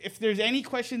if there's any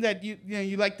question that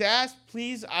you'd like to ask,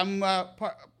 please. I'm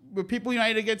with People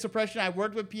United Against Oppression. I've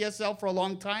worked with PSL for a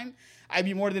long time. I'd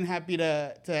be more than happy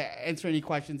to answer any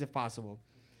questions if possible.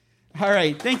 All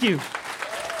right, thank you.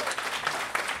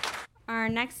 Our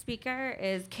next speaker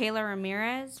is Kayla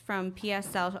Ramirez from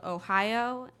PSL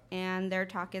Ohio, and their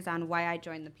talk is on why I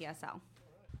joined the PSL.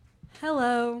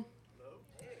 Hello.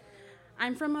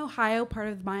 I'm from Ohio, part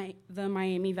of the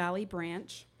Miami Valley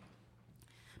branch.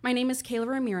 My name is Kayla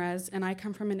Ramirez, and I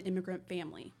come from an immigrant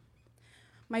family.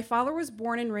 My father was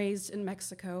born and raised in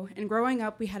Mexico, and growing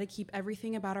up, we had to keep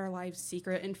everything about our lives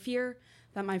secret in fear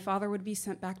that my father would be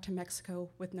sent back to Mexico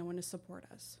with no one to support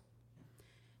us.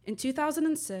 In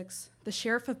 2006, the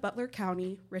sheriff of Butler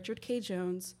County, Richard K.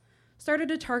 Jones, started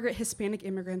to target Hispanic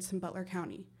immigrants in Butler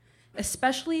County,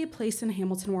 especially a place in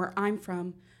Hamilton where I'm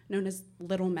from, known as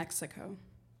Little Mexico.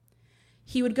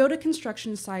 He would go to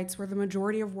construction sites where the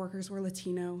majority of workers were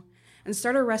Latino and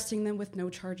start arresting them with no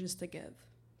charges to give.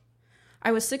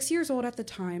 I was 6 years old at the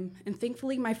time, and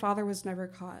thankfully my father was never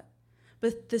caught.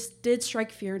 But this did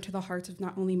strike fear into the hearts of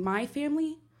not only my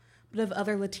family, but of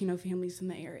other Latino families in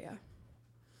the area.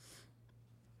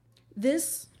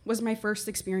 This was my first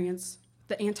experience,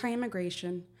 the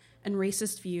anti-immigration and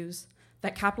racist views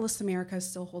that capitalist America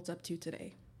still holds up to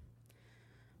today.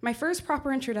 My first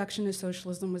proper introduction to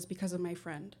socialism was because of my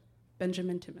friend,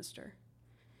 Benjamin Timister.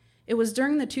 It was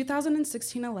during the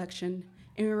 2016 election,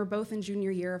 and we were both in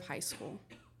junior year of high school.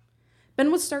 Ben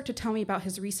would start to tell me about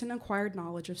his recent acquired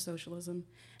knowledge of socialism,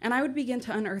 and I would begin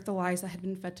to unearth the lies that had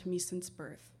been fed to me since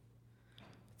birth.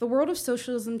 The world of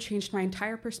socialism changed my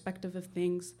entire perspective of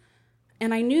things,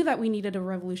 and I knew that we needed a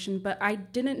revolution, but I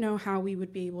didn't know how we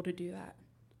would be able to do that.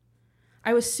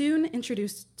 I was soon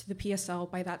introduced to the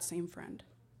PSL by that same friend.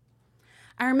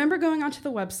 I remember going onto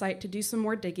the website to do some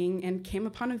more digging and came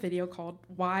upon a video called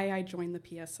Why I Joined the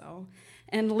PSL.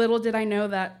 And little did I know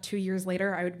that 2 years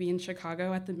later, I would be in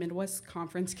Chicago at the Midwest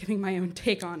Conference giving my own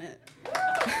take on it.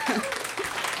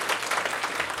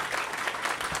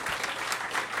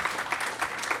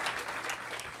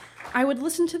 I would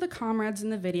listen to the comrades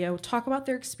in the video talk about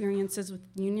their experiences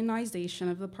with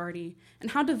unionization of the party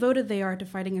and how devoted they are to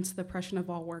fight against the oppression of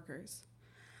all workers.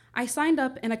 I signed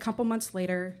up, and a couple months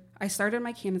later, I started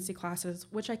my candidacy classes,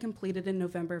 which I completed in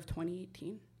November of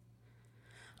 2018.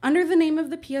 Under the name of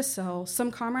the PSL, some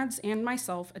comrades and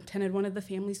myself attended one of the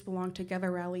Families Belong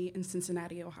Together rally in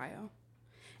Cincinnati, Ohio.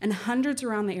 And hundreds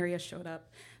around the area showed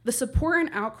up. The support and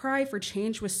outcry for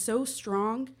change was so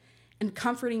strong and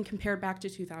comforting compared back to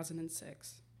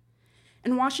 2006.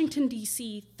 In Washington,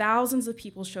 D.C., thousands of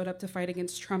people showed up to fight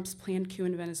against Trump's planned coup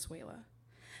in Venezuela.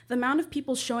 The amount of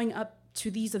people showing up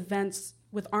to these events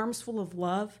with arms full of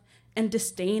love and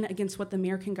disdain against what the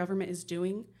American government is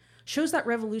doing shows that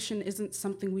revolution isn't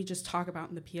something we just talk about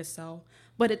in the PSL,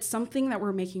 but it's something that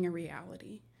we're making a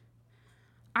reality.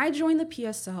 I joined the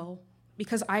PSL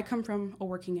because I come from a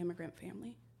working immigrant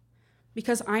family,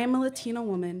 because I am a Latina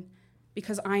woman,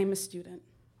 because I am a student,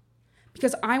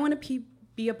 because I want to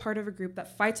be a part of a group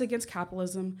that fights against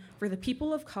capitalism for the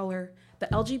people of color, the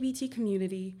LGBT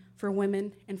community, for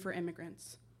women, and for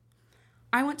immigrants.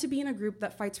 I want to be in a group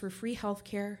that fights for free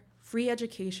healthcare, free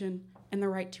education, and the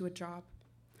right to a job.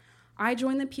 I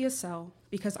joined the PSL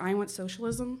because I want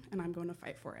socialism, and I'm going to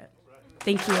fight for it.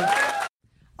 Thank you.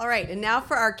 All right, and now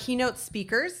for our keynote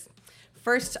speakers.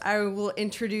 First, I will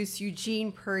introduce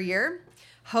Eugene Puryear,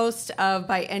 host of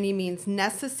By Any Means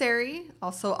Necessary,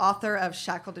 also author of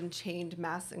Shackled and Chained,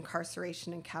 Mass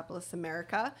Incarceration in Capitalist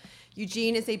America.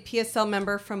 Eugene is a PSL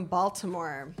member from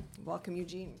Baltimore. Welcome,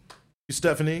 Eugene.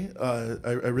 Stephanie,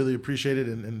 I really appreciate it,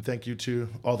 and thank you to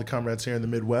all the comrades here in the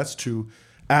Midwest who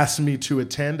asked me to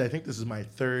attend. I think this is my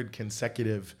third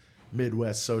consecutive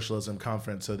Midwest Socialism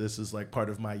Conference, so this is like part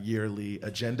of my yearly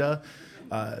agenda.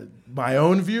 My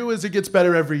own view is it gets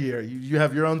better every year. You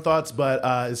have your own thoughts, but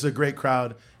it's a great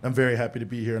crowd. I'm very happy to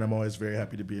be here, and I'm always very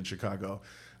happy to be in Chicago.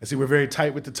 I see we're very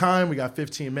tight with the time. We got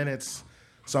 15 minutes,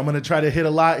 so I'm going to try to hit a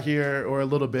lot here, or a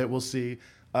little bit. We'll see.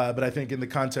 But I think in the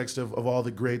context of all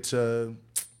the great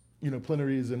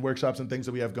plenaries and workshops and things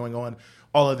that we have going on,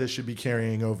 all of this should be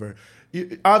carrying over.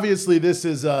 Obviously, this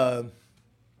is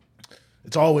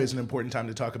it's always an important time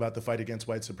to talk about the fight against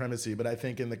white supremacy. But I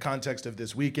think in the context of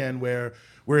this weekend where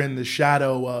we're in the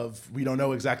shadow of, we don't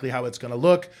know exactly how it's going to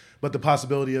look, but the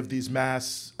possibility of these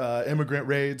mass immigrant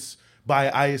raids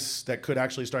by ICE that could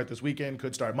actually start this weekend,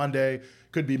 could start Monday,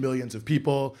 could be millions of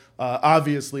people.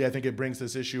 Obviously, I think it brings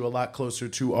this issue a lot closer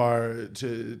to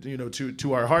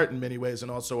our heart in many ways, and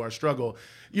also our struggle.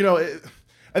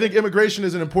 I think immigration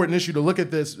is an important issue to look at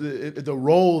this, the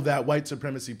role that white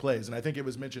supremacy plays. And I think it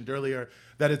was mentioned earlier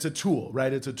that it's a tool,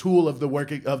 right? It's a tool of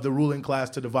the ruling class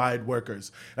to divide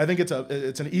workers. I think it's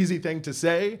an easy thing to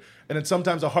say, and it's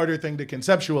sometimes a harder thing to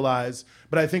conceptualize.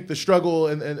 But I think the struggle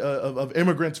of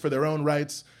immigrants for their own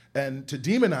rights and to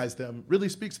demonize them really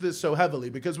speaks to this so heavily.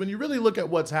 Because when you really look at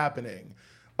what's happening,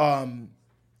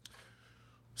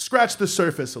 scratch the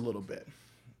surface a little bit.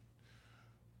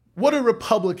 What are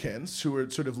Republicans who are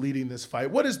sort of leading this fight?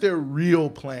 What is their real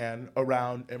plan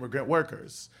around immigrant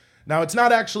workers? Now, it's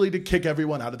not actually to kick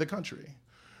everyone out of the country.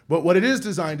 But what it is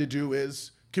designed to do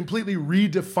is completely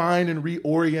redefine and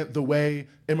reorient the way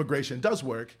immigration does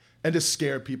work and to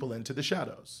scare people into the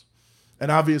shadows.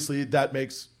 And obviously, that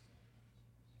makes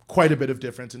quite a bit of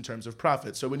difference in terms of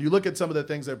profit. So when you look at some of the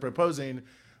things they're proposing,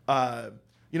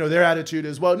 their attitude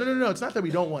is, well, no, it's not that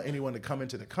we don't want anyone to come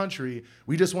into the country.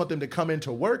 We just want them to come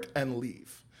into work and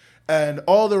leave. And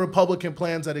all the Republican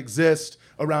plans that exist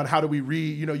around how do we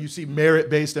you see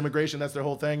merit-based immigration, that's their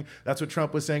whole thing. That's what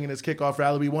Trump was saying in his kickoff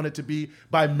rally. We want it to be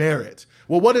by merit.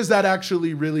 Well, what does that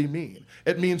actually really mean?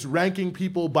 It means ranking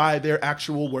people by their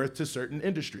actual worth to certain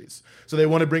industries. So they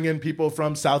want to bring in people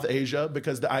from South Asia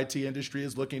because the IT industry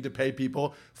is looking to pay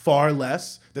people far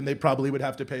less than they probably would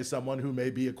have to pay someone who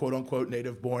may be a quote-unquote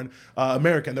native-born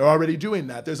American. They're already doing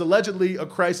that. There's allegedly a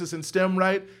crisis in STEM,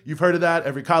 right? You've heard of that,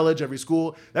 every college, every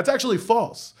school. That's actually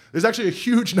false. There's actually a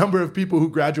huge number of people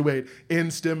who graduate in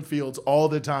STEM fields all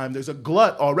the time. There's a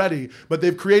glut already, but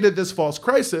they've created this false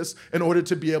crisis in order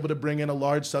to be able to bring in a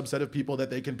large subset of people that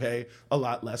they can pay a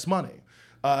lot less money.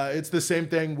 It's the same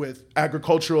thing with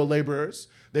agricultural laborers.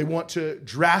 They want to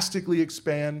drastically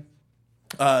expand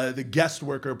the guest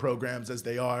worker programs as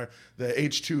they are, the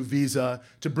H-2 visa,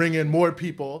 to bring in more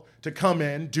people to come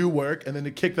in, do work, and then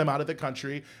to kick them out of the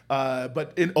country,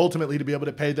 but ultimately to be able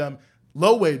to pay them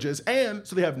low wages, and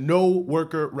so they have no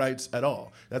worker rights at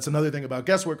all. That's another thing about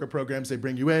guest worker programs. They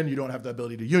bring you in, you don't have the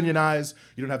ability to unionize,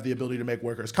 you don't have the ability to make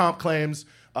workers' comp claims,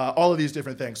 all of these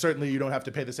different things. Certainly you don't have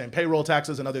to pay the same payroll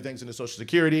taxes and other things into Social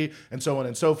Security and so on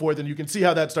and so forth, and you can see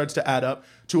how that starts to add up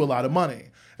to a lot of money.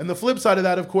 And the flip side of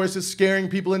that, of course, is scaring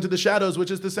people into the shadows,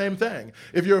 which is the same thing.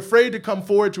 If you're afraid to come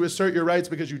forward to assert your rights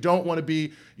because you don't want to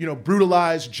be,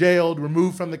 brutalized, jailed,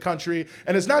 removed from the country,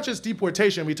 and it's not just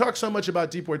deportation. We talk so much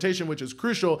about deportation, which is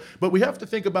crucial, but we have to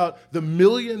think about the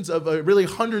millions of, really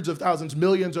hundreds of thousands,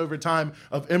 millions over time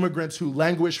of immigrants who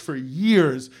languish for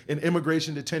years in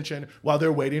immigration detention while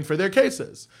they're waiting for their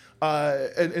cases.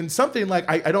 And something like,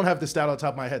 I don't have the stat on the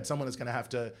top of my head. Someone is going to have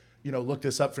to look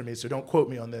this up for me, so don't quote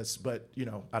me on this, but,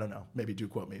 I don't know, maybe do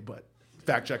quote me, but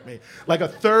fact check me. Like a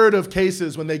third of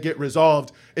cases when they get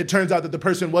resolved, it turns out that the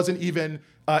person wasn't even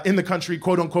in the country,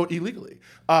 quote unquote, illegally,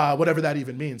 whatever that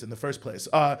even means in the first place.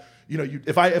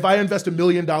 If I invest $1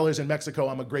 million in Mexico,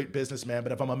 I'm a great businessman,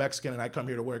 but if I'm a Mexican and I come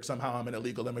here to work, somehow I'm an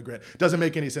illegal immigrant. Doesn't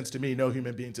make any sense to me. No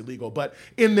human being's illegal. But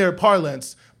in their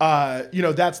parlance,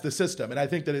 that's the system. And I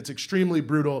think that it's extremely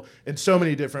brutal in so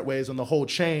many different ways on the whole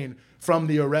chain, from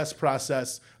the arrest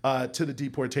process to the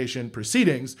deportation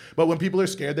proceedings. But when people are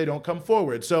scared, they don't come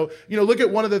forward. So, look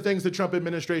at one of the things the Trump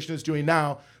administration is doing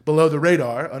now below the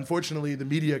radar. Unfortunately, the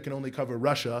media can only cover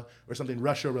Russia or something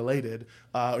Russia-related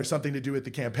or something to do with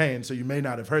the campaign, so you may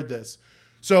not have heard this.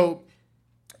 So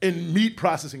in meat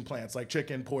processing plants like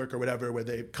chicken, pork, or whatever, where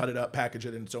they cut it up, package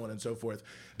it, and so on and so forth,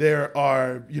 there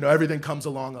are, everything comes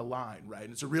along a line, right?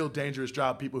 And it's a real dangerous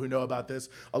job. People who know about this,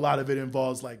 a lot of it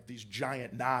involves like these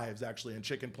giant knives actually in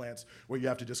chicken plants where you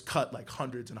have to just cut like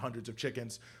hundreds and hundreds of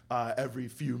chickens every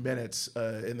few minutes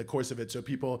in the course of it. So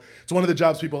it's one of the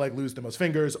jobs people like lose the most: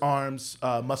 fingers, arms,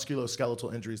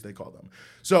 musculoskeletal injuries, they call them.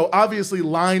 So obviously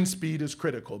line speed is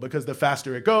critical because the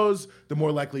faster it goes, the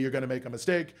more likely you're going to make a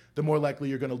mistake, the more likely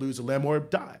you're going to lose a limb or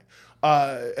die.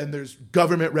 And there's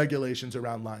government regulations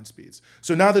around line speeds.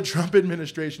 So now the Trump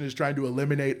administration is trying to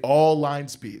eliminate all line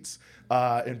speeds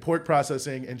in pork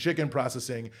processing and chicken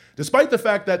processing, despite the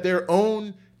fact that their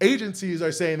own agencies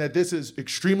are saying that this is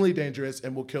extremely dangerous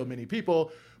and will kill many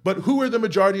people. But who are the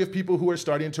majority of people who are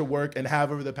starting to work and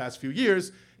have over the past few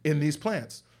years in these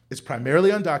plants? It's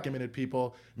primarily undocumented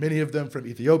people, many of them from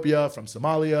Ethiopia, from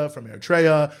Somalia, from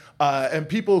Eritrea, and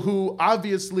people who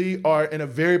obviously are in a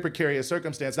very precarious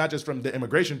circumstance, not just from the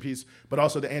immigration piece, but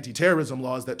also the anti-terrorism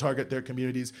laws that target their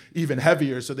communities even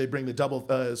heavier, so they bring the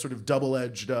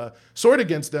double-edged sword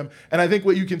against them. And I think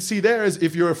what you can see there is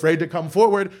if you're afraid to come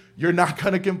forward, you're not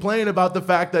going to complain about the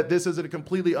fact that this is a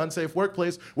completely unsafe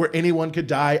workplace where anyone could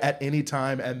die at any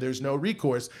time and there's no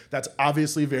recourse. That's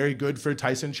obviously very good for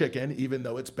Tyson Chicken, even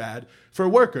though it's bad for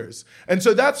workers. And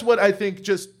so that's what I think,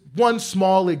 just one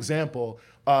small example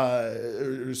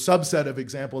or subset of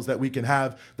examples that we can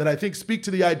have that I think speak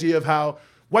to the idea of how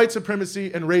white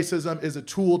supremacy and racism is a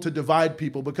tool to divide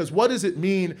people. Because what does it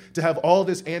mean to have all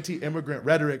this anti-immigrant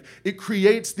rhetoric? It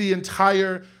creates the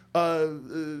entire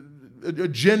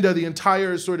agenda, the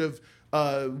entire sort of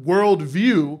world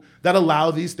view that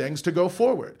allow these things to go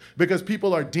forward, because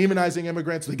people are demonizing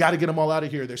immigrants. We got to get them all out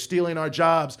of here. They're stealing our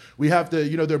jobs. We have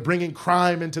to, they're bringing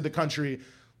crime into the country.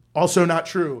 Also not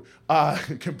true.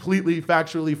 Completely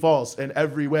factually false in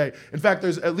every way. In fact,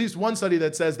 there's at least one study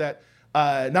that says that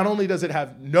not only does it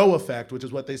have no effect, which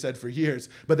is what they said for years,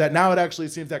 but that now it actually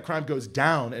seems that crime goes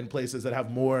down in places that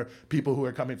have more people who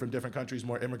are coming from different countries,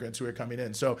 more immigrants who are coming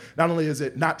in. So not only is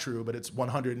it not true, but it's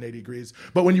 180 degrees.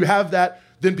 But when you have that,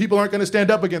 then people aren't going to stand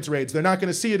up against raids. They're not going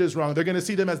to see it as wrong. They're going to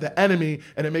see them as the enemy,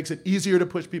 and it makes it easier to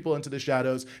push people into the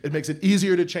shadows. It makes it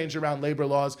easier to change around labor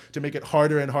laws, to make it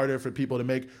harder and harder for people to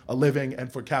make a living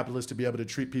and for capitalists to be able to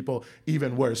treat people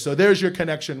even worse. So there's your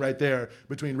connection right there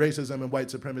between racism and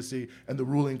white supremacy and the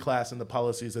ruling class and the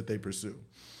policies that they pursue.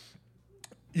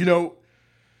 You know,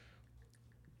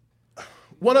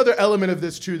 one other element of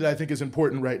this too that I think is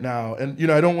important right now, and you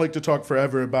know, I don't like to talk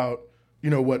forever about, you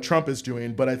know, what Trump is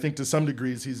doing, but I think to some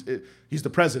degrees he's the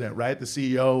president, right? The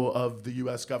CEO of the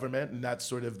US government, and that's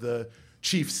sort of the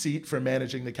chief seat for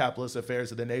managing the capitalist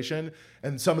affairs of the nation.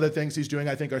 And some of the things he's doing,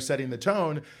 I think, are setting the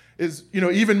tone. Is, you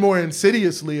know, even more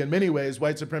insidiously in many ways,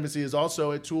 white supremacy is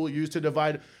also a tool used to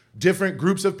divide different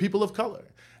groups of people of color.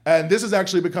 And this is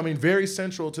actually becoming very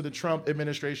central to the Trump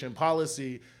administration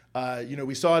policy. You know,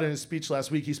 we saw it in his speech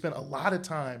last week. He spent a lot of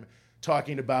time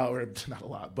talking about, or not a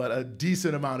lot, but a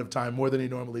decent amount of time, more than he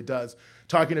normally does,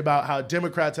 talking about how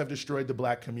Democrats have destroyed the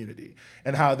black community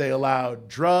and how they allowed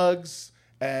drugs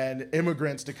and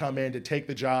immigrants to come in to take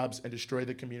the jobs and destroy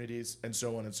the communities and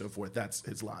so on and so forth. That's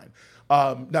his line.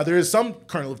 Now, there is some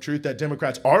kernel of truth that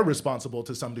Democrats are responsible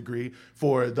to some degree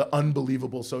for the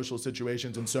unbelievable social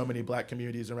situations in so many black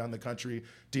communities around the country,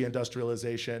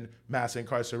 deindustrialization, mass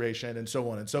incarceration, and so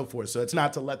on and so forth. So it's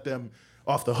not to let them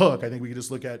off the hook. I think we can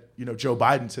just look at, you know, Joe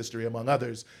Biden's history, among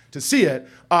others, to see it.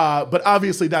 But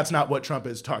obviously, that's not what Trump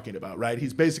is talking about, right?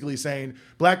 He's basically saying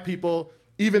black people,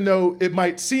 even though it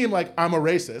might seem like I'm a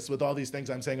racist with all these things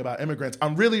I'm saying about immigrants,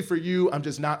 I'm really for you, I'm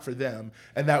just not for them,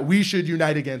 and that we should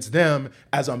unite against them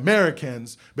as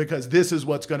Americans because this is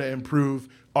what's going to improve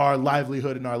our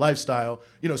livelihood and our lifestyle.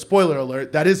 You know, spoiler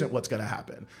alert, that isn't what's going to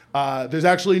happen. There's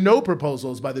actually no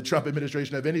proposals by the Trump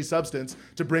administration of any substance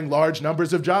to bring large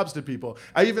numbers of jobs to people.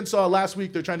 I even saw last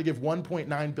week they're trying to give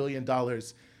 $1.9 billion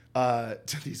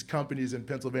to these companies in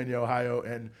Pennsylvania, Ohio,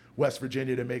 and West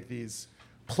Virginia to make these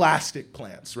plastic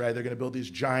plants, right? They're going to build these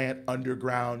giant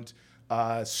underground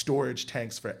storage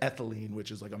tanks for ethylene,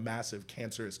 which is like a massive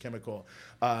cancerous chemical.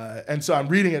 And so I'm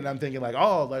reading it and I'm thinking like,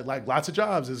 oh, like lots of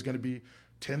jobs. Is going to be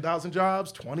 10,000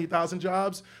 jobs, 20,000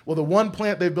 jobs. Well, the one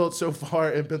plant they've built so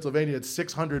far in Pennsylvania, it's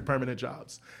 600 permanent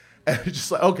jobs. And it's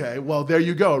just like, okay, well, there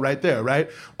you go, right there, right?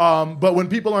 But when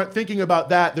people aren't thinking about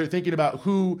that, they're thinking about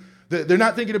they're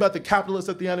not thinking about the capitalists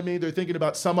as the enemy. They're thinking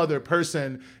about some other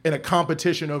person in a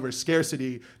competition over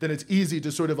scarcity. Then it's easy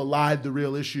to sort of elide the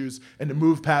real issues and to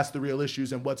move past the real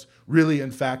issues and what's really,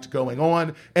 in fact, going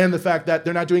on, and the fact that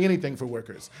they're not doing anything for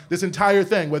workers. This entire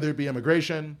thing, whether it be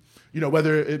immigration, you know,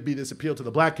 whether it be this appeal to the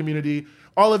black community,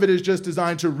 all of it is just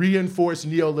designed to reinforce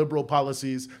neoliberal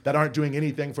policies that aren't doing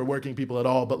anything for working people at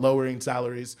all, but lowering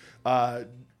salaries,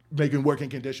 making working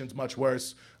conditions much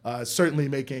worse, certainly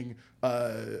making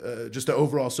just the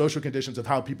overall social conditions of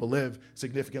how people live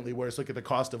significantly worse. Look at the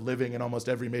cost of living in almost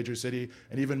every major city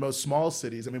and even most small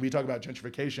cities. I mean, we talk about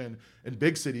gentrification in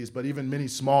big cities, but even many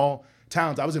small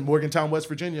towns. I was in Morgantown, West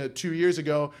Virginia 2 years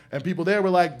ago, and people there were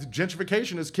like,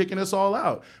 gentrification is kicking us all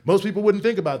out. Most people wouldn't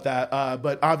think about that,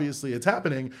 but obviously it's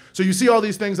happening. So you see all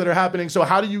these things that are happening. So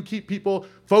how do you keep people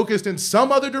focused in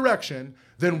some other direction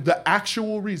than the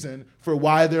actual reason for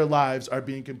why their lives are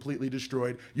being completely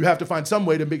destroyed? You have to find some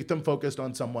way to make them focused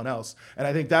on someone else. And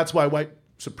I think that's why white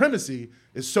supremacy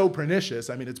is so pernicious.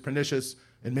 I mean, it's pernicious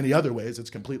in many other ways. It's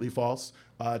completely false.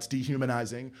 It's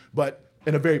dehumanizing. But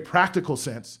in a very practical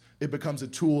sense, it becomes a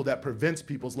tool that prevents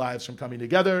people's lives from coming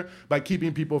together by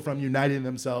keeping people from uniting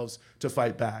themselves to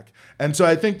fight back. And so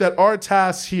I think that our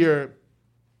task here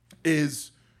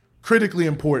is critically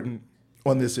important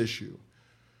on this issue.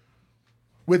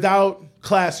 Without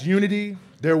class unity,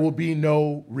 there will be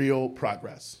no real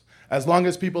progress. As long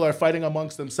as people are fighting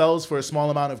amongst themselves for a small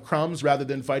amount of crumbs rather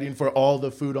than fighting for all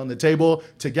the food on the table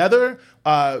together,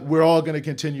 we're all going to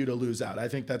continue to lose out. I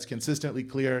think that's consistently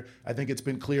clear. I think it's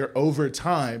been clear over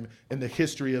time in the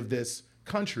history of this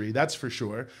country, that's for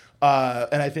sure.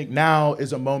 And I think now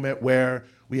is a moment where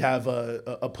we have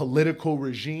a political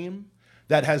regime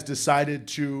that has decided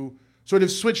to sort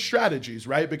of switch strategies,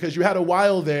 right? Because you had a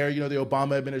while there, you know, the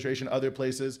Obama administration, other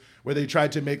places, where they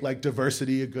tried to make like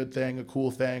diversity a good thing, a cool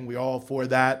thing. We're all for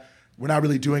that. We're not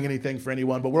really doing anything for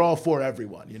anyone, but we're all for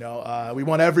everyone, you know? We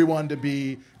want everyone to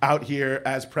be out here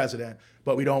as president,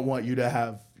 but we don't want you to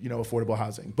have, you know, affordable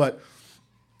housing. But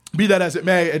be that as it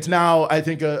may, it's now, I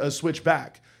think, a switch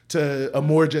back to a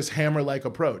more just hammer-like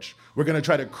approach. We're gonna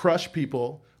try to crush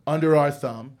people under our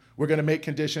thumb. we're going to make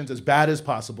conditions as bad as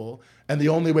possible. And the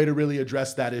only way to really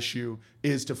address that issue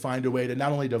is to find a way to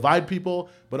not only divide people,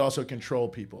 but also control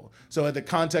people. So in the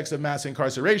context of mass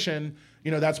incarceration,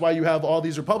 that's why you have all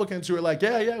these Republicans who are like,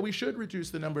 yeah, we should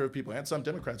reduce the number of people, and some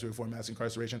Democrats who are for mass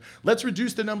incarceration. Let's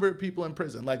reduce the number of people in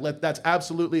prison. That's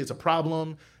absolutely, it's a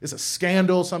problem. It's a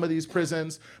scandal, some of these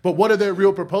prisons. But what are their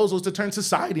real proposals to turn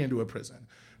society into a prison?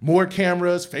 More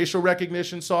cameras, facial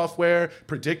recognition software,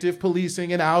 predictive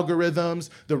policing and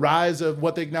algorithms, the rise of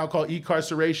what they now call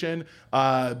e-carceration,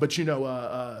 but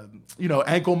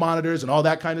ankle monitors and all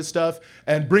that kind of stuff,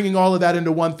 and bringing all of that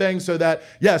into one thing so that,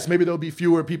 yes, maybe there'll be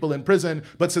fewer people in prison,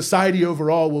 but society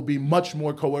overall will be much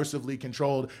more coercively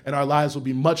controlled, and our lives will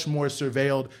be much more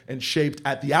surveilled and shaped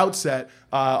at the outset,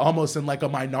 almost in like a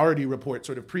Minority Report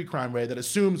sort of pre-crime way that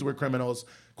assumes we're criminals,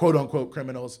 quote unquote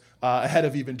criminals, ahead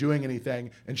of even doing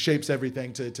anything, and shapes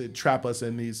everything to trap us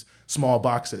in these small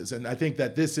boxes. And I think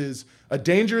that this is a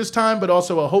dangerous time, but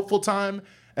also a hopeful time.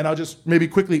 And I'll just maybe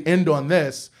quickly end on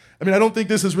this. I mean, I don't think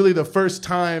this is really the first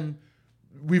time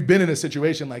we've been in a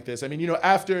situation like this. I mean,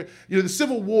 after, the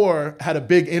Civil War had a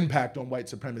big impact on white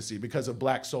supremacy because of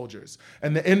black soldiers.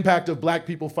 And the impact of black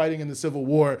people fighting in the Civil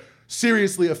War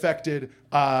seriously affected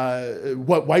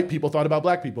what white people thought about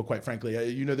black people, quite frankly.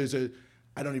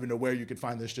 I don't even know where you could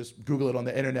find this, just Google it on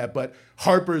the internet, but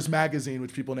Harper's Magazine,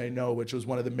 which people may know, which was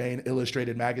one of the main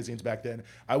illustrated magazines back then,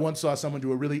 I once saw someone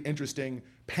do a really interesting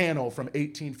panel from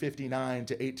 1859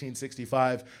 to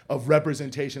 1865 of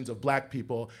representations of black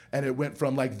people, and it went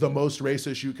from like the most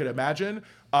racist you could imagine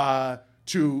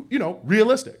to,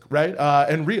 realistic, right?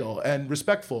 And real and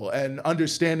respectful and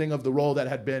understanding of the role that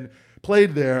had been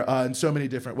played there in so many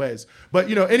different ways. But,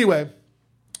 anyway,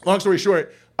 long story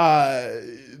short,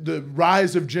 the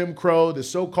rise of Jim Crow, the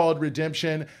so-called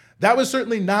redemption, that was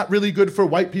certainly not really good for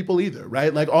white people either,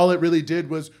 right? Like all it really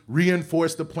did was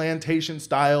reinforce the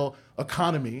plantation-style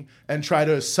economy and try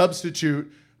to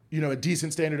substitute, a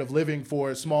decent standard of living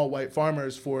for small white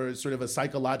farmers for sort of a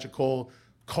psychological,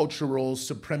 cultural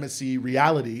supremacy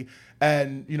reality.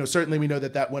 And, certainly we know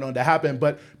that went on to happen.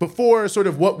 But before sort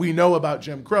of what we know about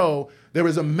Jim Crow, there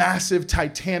was a massive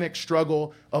titanic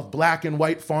struggle of black and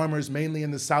white farmers, mainly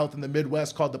in the South and the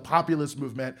Midwest, called the populist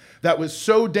movement, that was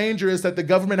so dangerous that the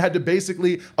government had to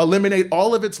basically eliminate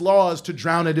all of its laws to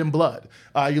drown it in blood.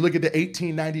 You look at the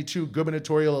 1892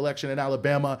 gubernatorial election in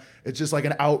Alabama, it's just like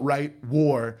an outright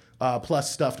war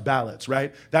plus stuffed ballots,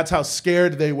 right? That's how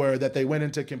scared they were that they went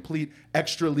into complete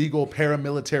extra-legal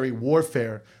paramilitary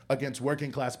warfare against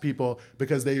working class people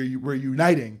because they were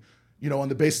uniting on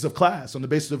the basis of class, on the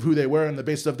basis of who they were, on the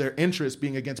basis of their interests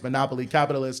being against monopoly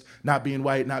capitalists, not being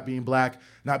white, not being black,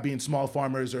 not being small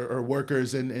farmers or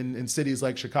workers in cities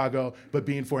like Chicago, but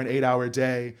being for an 8-hour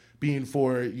day, being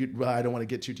for, I don't want to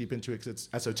get too deep into it because it's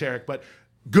esoteric, but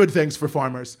good things for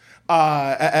farmers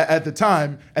at the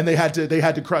time, and they had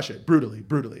to crush it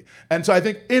brutally. And so I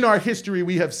think in our history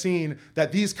we have seen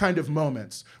that these kind of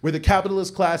moments where the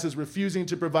capitalist class is refusing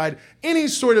to provide any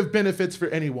sort of benefits for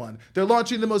anyone, they're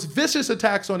launching the most vicious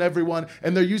attacks on everyone,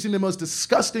 and they're using the most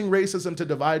disgusting racism to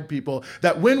divide people,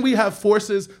 that when we have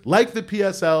forces like the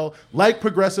PSL, like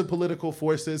progressive political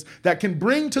forces, that can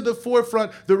bring to the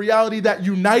forefront the reality that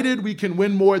united we can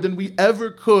win more than we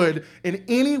ever could in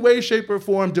any way, shape, or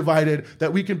form divided,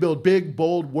 that we can build big,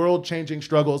 bold, world-changing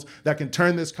struggles that can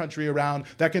turn this country around,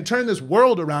 that can turn this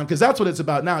world around, because that's what it's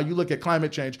about now. You look at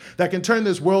climate change, that can turn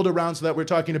this world around so that we're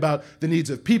talking about the needs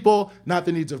of people, not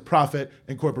the needs of profit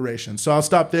and corporations. So I'll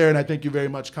stop there, and I thank you very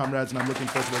much, comrades, and I'm looking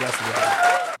forward to the rest of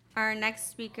it. Our next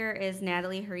speaker is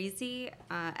Natalie Harizi,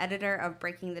 editor of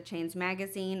Breaking the Chains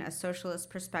magazine, a socialist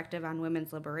perspective on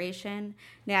women's liberation.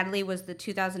 Natalie was the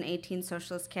 2018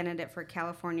 socialist candidate for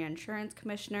California Insurance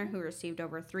Commissioner who received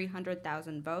over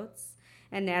 300,000 votes.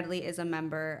 And Natalie is a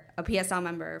PSL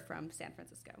member from San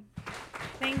Francisco.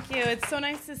 Thank you. It's so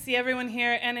nice to see everyone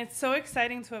here, and it's so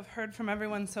exciting to have heard from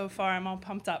everyone so far. I'm all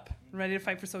pumped up, ready to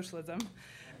fight for socialism.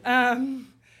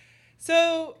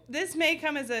 So this may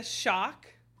come as a shock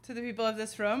to the people of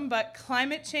this room, but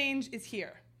climate change is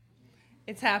here.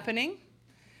 It's happening.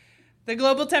 The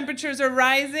global temperatures are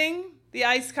rising. The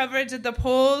ice coverage at the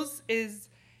poles is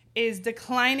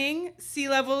declining. Sea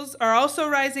levels are also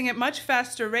rising at much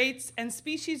faster rates, and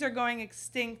species are going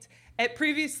extinct at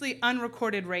previously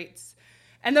unrecorded rates.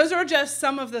 And those are just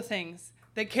some of the things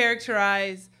that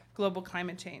characterize global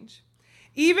climate change.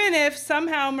 Even if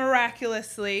somehow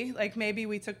miraculously, like maybe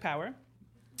we took power,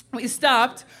 we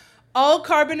stopped all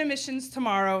carbon emissions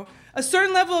tomorrow, a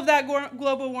certain level of that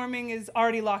global warming is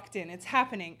already locked in. It's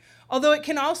happening. Although it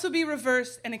can also be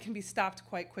reversed and it can be stopped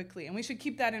quite quickly. And we should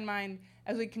keep that in mind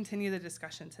as we continue the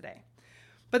discussion today.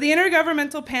 But the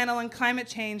Intergovernmental Panel on Climate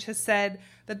Change has said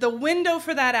that the window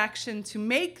for that action to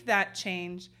make that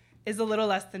change is a little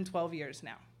less than 12 years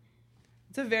now.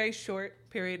 It's a very short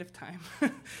period of time.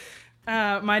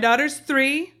 My daughter's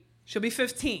 3, she'll be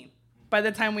 15 by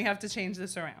the time we have to change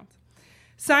this around.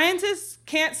 Scientists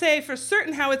can't say for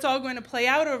certain how it's all going to play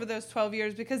out over those 12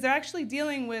 years because they're actually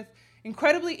dealing with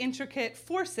incredibly intricate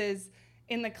forces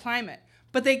in the climate.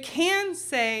 But they can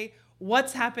say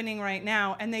what's happening right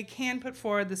now, and they can put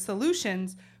forward the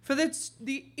solutions for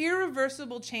the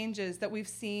irreversible changes that we've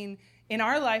seen in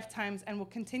our lifetimes and will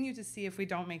continue to see if we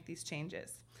don't make these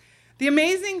changes. The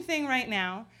amazing thing right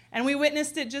now, and we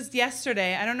witnessed it just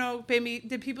yesterday, I don't know, maybe,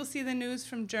 did people see the news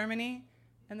from Germany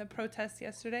and the protests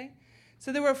yesterday?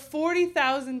 So there were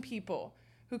 40,000 people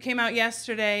who came out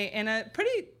yesterday in a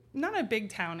pretty, not a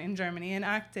big town in Germany, in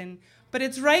Aachen, but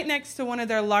it's right next to one of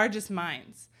their largest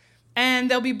mines.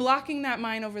 And they'll be blocking that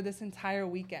mine over this entire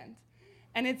weekend.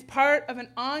 And it's part of an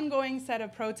ongoing set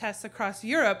of protests across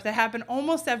Europe that happen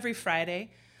almost every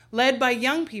Friday, led by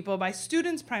young people, by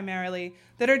students primarily,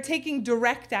 that are taking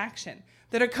direct action,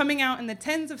 that are coming out in the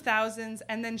tens of thousands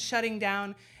and then shutting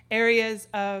down areas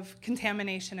of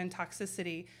contamination and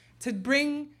toxicity to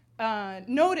bring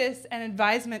notice and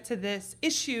advisement to this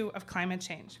issue of climate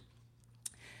change.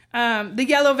 The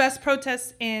Yellow Vest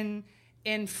protests in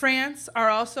France are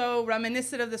also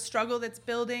reminiscent of the struggle that's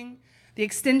building, the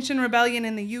Extinction Rebellion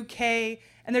in the UK,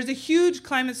 and there's a huge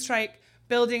climate strike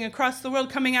building across the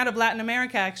world, coming out of Latin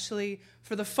America, actually,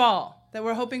 for the fall, that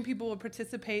we're hoping people will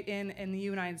participate in the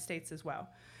United States as well.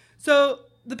 So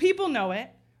the people know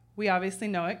it. We obviously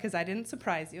know it, because I didn't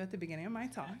surprise you at the beginning of my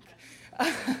talk.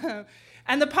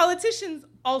 And the politicians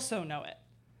also know it.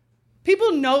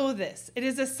 People know this. It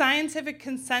is a scientific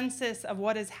consensus of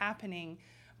what is happening,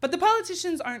 but the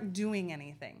politicians aren't doing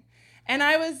anything. And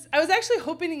I was actually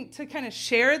hoping to kind of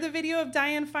share the video of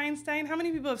Dianne Feinstein. How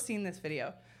many people have seen this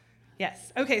video?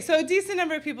 Yes. Okay, so a decent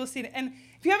number of people have seen it. And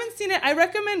if you haven't seen it, I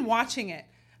recommend watching it.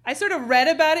 I sort of read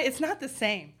about it. It's not the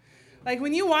same. Like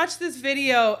when you watch this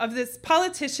video of this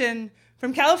politician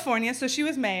from California, so she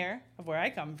was mayor of where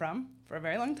I come from for a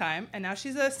very long time, and now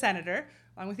she's a senator,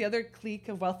 along with the other clique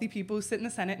of wealthy people who sit in the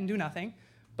Senate and do nothing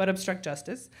but obstruct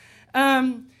justice.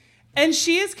 And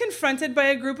she is confronted by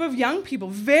a group of young people,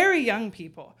 very young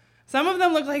people. Some of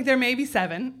them look like they're maybe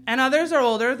 7, and others are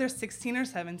older, they're 16 or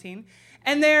 17,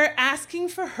 and they're asking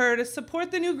for her to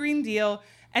support the new Green Deal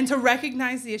and to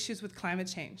recognize the issues with climate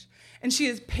change. And she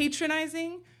is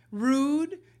patronizing,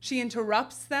 rude, she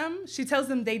interrupts them, she tells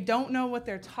them they don't know what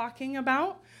they're talking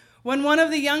about. When one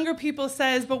of the younger people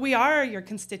says, but we are your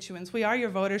constituents, we are your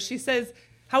voters, she says,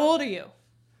 how old are you?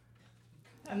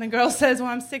 And the girl says, well,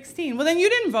 I'm 16. Well, then you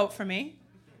didn't vote for me.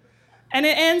 And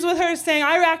it ends with her saying,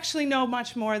 I actually know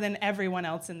much more than everyone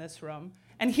else in this room.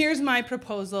 And here's my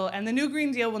proposal, and the new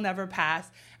Green Deal will never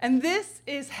pass. And this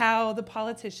is how the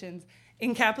politicians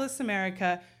in capitalist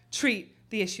America treat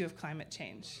the issue of climate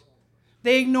change.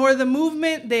 They ignore the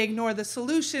movement, they ignore the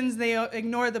solutions, they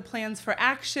ignore the plans for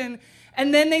action,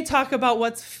 and then they talk about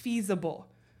what's feasible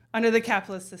under the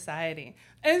capitalist society.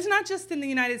 And it's not just in the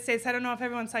United States. I don't know if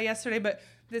everyone saw yesterday, but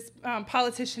this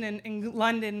politician in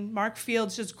London, Mark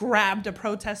Fields, just grabbed a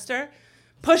protester,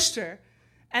 pushed her,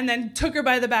 and then took her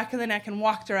by the back of the neck and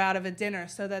walked her out of a dinner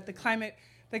so that the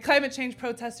climate change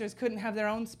protesters couldn't have their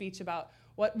own speech about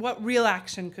what real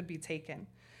action could be taken.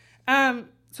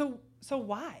 So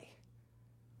why?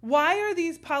 Why are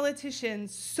these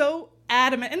politicians so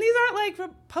adamant? And these aren't like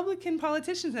Republican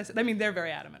politicians. I mean, they're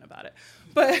very adamant about it.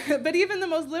 But even the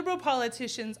most liberal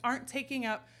politicians aren't taking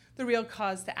up the real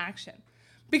cause to action.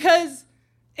 Because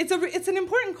it's an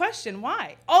important question.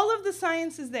 Why? All of the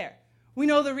science is there. We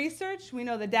know the research. We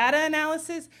know the data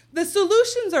analysis. The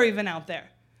solutions are even out there.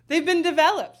 They've been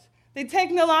developed. They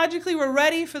technologically were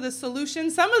ready for the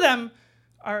solutions. Some of them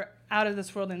are out of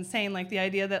this world insane, like the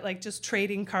idea that like just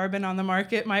trading carbon on the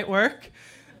market might work.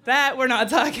 That we're not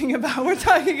talking about. We're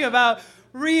talking about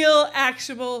real,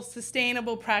 actionable,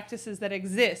 sustainable practices that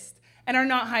exist and are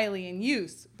not highly in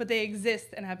use, but they exist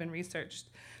and have been researched.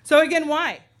 So again,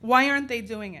 why? Why aren't they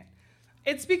doing it?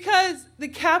 It's because the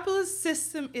capitalist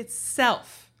system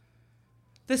itself,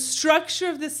 the structure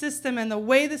of the system and the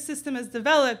way the system is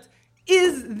developed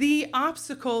is the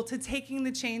obstacle to taking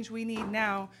the change we need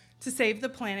now to save the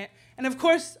planet. And of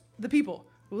course, the people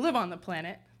who live on the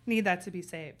planet need that to be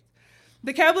saved.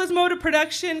 The capitalist mode of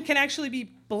production can actually be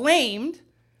blamed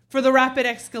for the rapid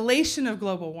escalation of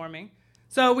global warming.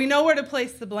 So we know where to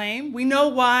place the blame. We know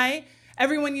why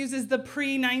everyone uses the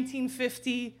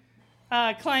pre-1950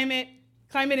 climate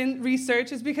climate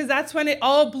research is because that's when it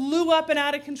all blew up and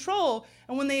out of control,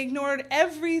 and when they ignored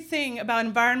everything about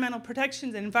environmental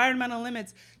protections and environmental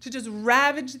limits to just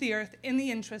ravage the earth in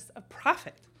the interest of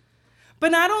profit.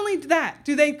 But not only that,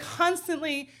 do they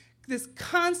this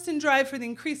constant drive for the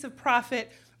increase of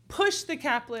profit, push the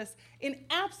capitalists in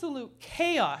absolute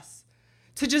chaos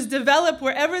to just develop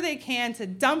wherever they can to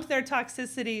dump their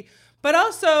toxicity, but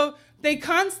also they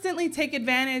constantly take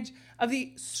advantage of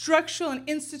the structural and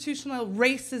institutional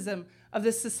racism of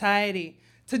this society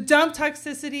to dump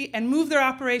toxicity and move their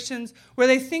operations where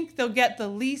they think they'll get the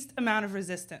least amount of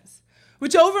resistance,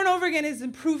 which over and over again is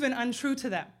proven untrue to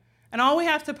them. And all we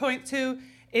have to point to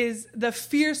is the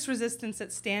fierce resistance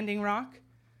at Standing Rock.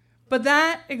 But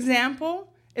that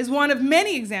example is one of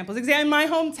many examples. In my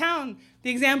hometown,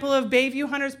 the example of Bayview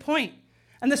Hunters Point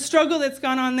and the struggle that's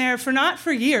gone on there not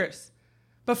for years,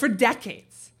 but for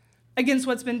decades against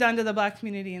what's been done to the Black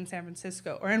community in San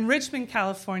Francisco or in Richmond,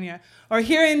 California, or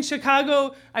here in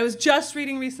Chicago. I was just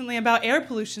reading recently about air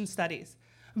pollution studies,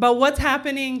 about what's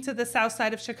happening to the south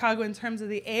side of Chicago in terms of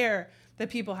the air that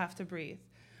people have to breathe.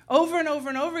 Over and over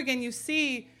and over again, you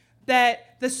see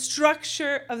that the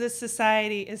structure of this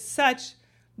society is such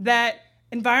that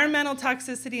environmental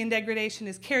toxicity and degradation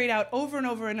is carried out over and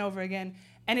over and over again,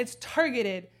 and it's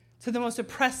targeted to the most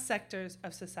oppressed sectors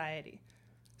of society.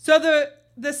 So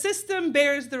the system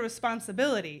bears the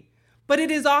responsibility, but it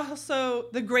is also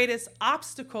the greatest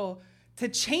obstacle to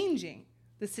changing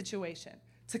the situation,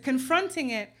 to confronting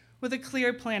it with a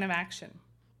clear plan of action.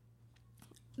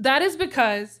 That is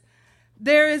because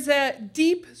there is a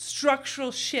deep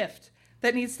structural shift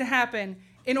that needs to happen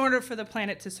in order for the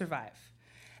planet to survive.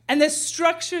 And the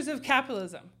structures of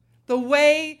capitalism, the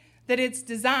way that it's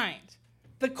designed,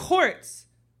 the courts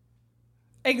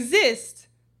exist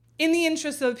in the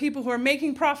interest of people who are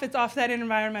making profits off that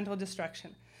environmental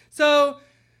destruction. So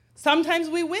sometimes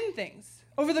we win things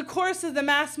over the course of the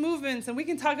mass movements, and we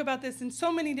can talk about this in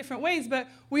so many different ways, but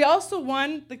we also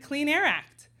won the Clean Air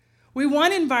Act. We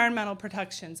won environmental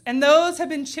protections, and those have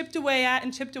been chipped away at.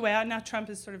 Now Trump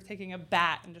is sort of taking a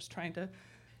bat and just trying to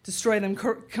destroy them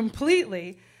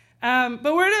completely. But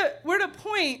we're at a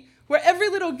point where every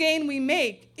little gain we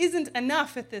make isn't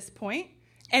enough at this point,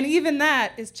 and even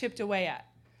that is chipped away at.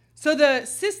 So the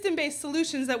system-based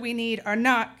solutions that we need are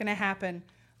not going to happen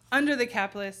under the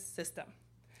capitalist system.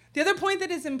 The other point that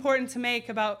is important to make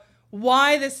about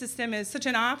why this system is such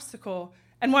an obstacle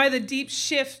and why the deep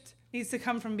shift needs to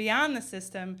come from beyond the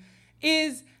system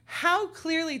is how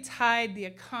clearly tied the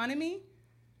economy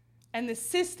and the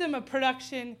system of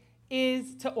production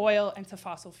is to oil and to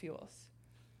fossil fuels.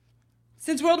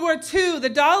 Since World War II, the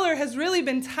dollar has really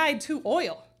been tied to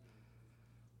oil.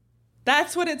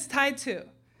 That's what it's tied to.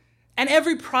 And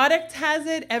every product has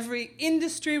it, every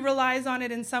industry relies on it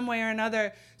in some way or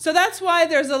another. So that's why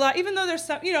there's a lot, even though there's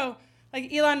some,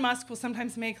 like Elon Musk will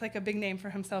sometimes make like a big name for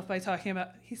himself by talking about,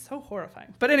 he's so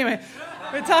horrifying. But anyway,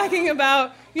 we're talking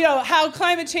about, how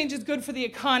climate change is good for the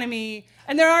economy.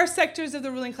 And there are sectors of the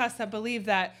ruling class that believe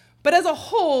that. But as a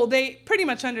whole, they pretty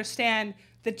much understand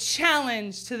the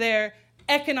challenge to their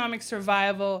economic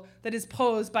survival that is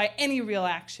posed by any real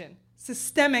action,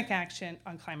 systemic action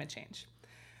on climate change.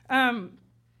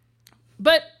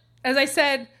 But as I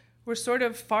said, we're sort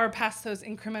of far past those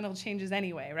incremental changes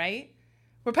anyway, right?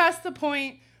 We're past the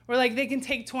point where they can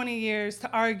take 20 years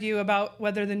to argue about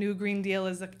whether the new Green Deal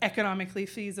is economically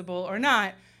feasible or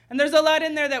not. And there's a lot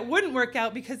in there that wouldn't work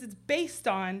out because it's based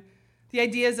on the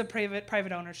ideas of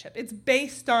private ownership. It's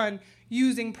based on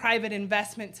using private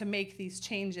investment to make these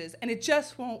changes, and it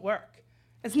just won't work.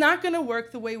 It's not going to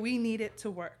work the way we need it to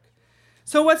work.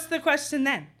 So what's the question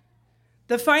then?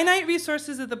 The finite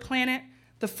resources of the planet,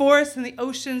 the forests and the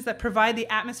oceans that provide the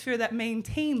atmosphere that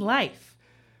maintain life,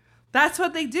 that's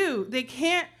what they do. They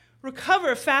can't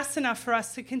recover fast enough for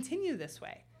us to continue this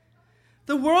way.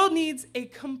 The world needs a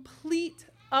complete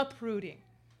uprooting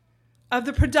of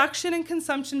the production and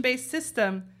consumption-based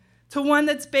system to one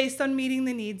that's based on meeting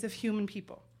the needs of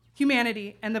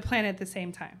humanity, and the planet at the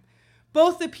same time.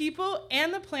 Both the people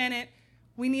and the planet,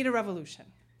 we need a revolution.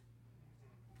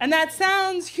 And that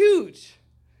sounds huge.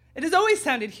 It has always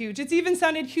sounded huge. It's even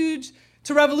sounded huge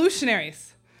to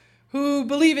revolutionaries who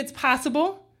believe it's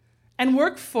possible and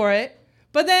work for it.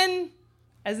 But then,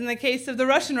 as in the case of the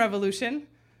Russian Revolution,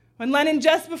 when Lenin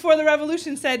just before the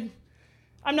revolution said,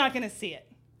 I'm not going to see it.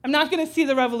 I'm not going to see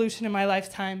the revolution in my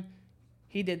lifetime.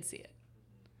 He did see it.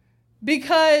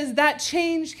 Because that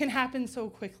change can happen so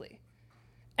quickly.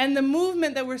 And the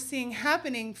movement that we're seeing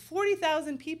happening,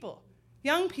 40,000 people,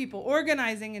 young people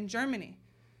organizing in Germany,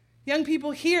 young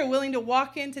people here willing to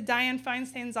walk into Dianne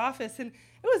Feinstein's office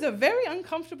It was a very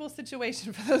uncomfortable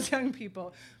situation for those young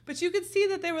people. But you could see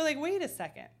that they were like, wait a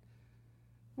second,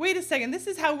 this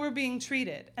is how we're being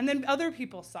treated. And then other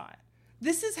people saw it.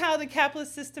 This is how the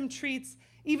capitalist system treats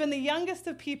even the youngest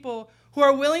of people who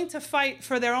are willing to fight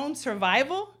for their own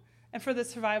survival and for the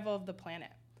survival of the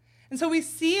planet. And so we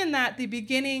see in that the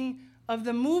beginning of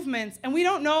the movements, and we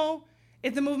don't know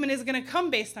if the movement is going to come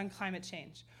based on climate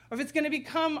change, or if it's going to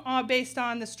become based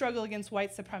on the struggle against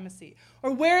white supremacy,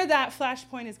 or where that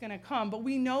flashpoint is going to come, but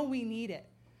we know we need it.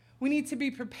 We need to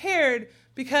be prepared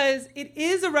because it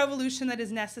is a revolution that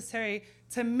is necessary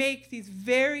to make these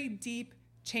very deep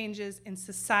changes in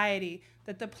society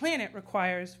that the planet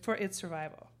requires for its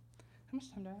survival. How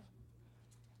much time do I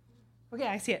have? Okay,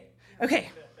 I see it. Okay.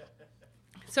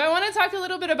 So I want to talk a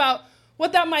little bit about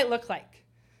what that might look like.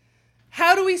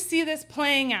 How do we see this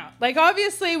playing out? Like,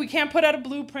 obviously, we can't put out a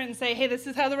blueprint and say, hey, this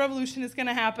is how the revolution is going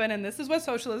to happen, and this is what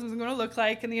socialism is going to look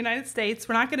like in the United States.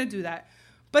 We're not going to do that.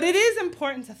 But it is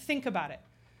important to think about it,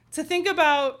 to think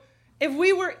about if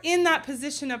we were in that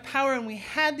position of power and we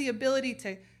had the ability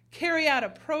to carry out a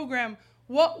program,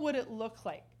 what would it look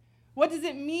like? What does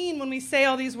it mean when we say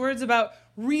all these words about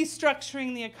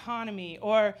restructuring the economy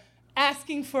or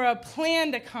asking for a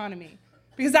planned economy?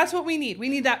 Because that's what we need. We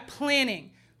need that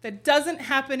planning that doesn't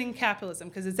happen in capitalism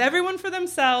because it's everyone for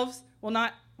themselves.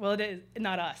 It is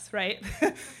not us, right?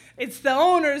 It's the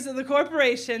owners of the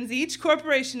corporations. Each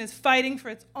corporation is fighting for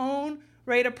its own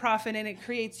rate of profit, and it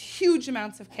creates huge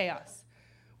amounts of chaos.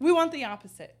 We want the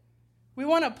opposite. We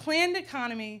want a planned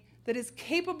economy that is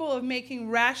capable of making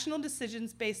rational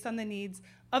decisions based on the needs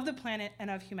of the planet and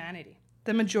of humanity,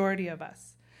 the majority of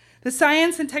us. The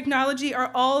science and technology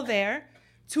are all there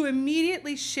to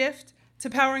immediately shift to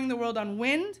powering the world on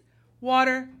wind,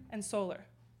 water, and solar.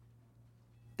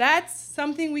 That's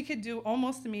something we could do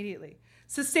almost immediately.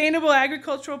 Sustainable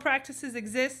agricultural practices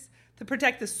exist to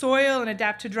protect the soil and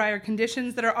adapt to drier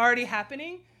conditions that are already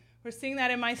happening. We're seeing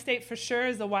that in my state for sure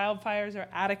as the wildfires are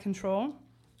out of control.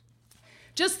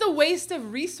 Just the waste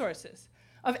of resources,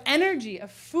 of energy,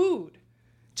 of food.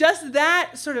 Just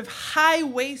that sort of high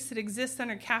waste that exists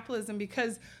under capitalism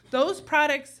because those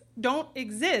products don't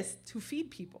exist to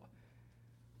feed people.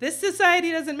 This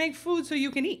society doesn't make food so you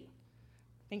can eat.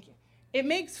 Thank you. It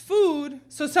makes food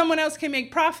so someone else can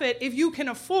make profit if you can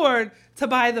afford to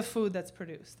buy the food that's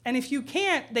produced. And if you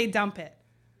can't, they dump it.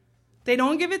 They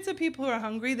don't give it to people who are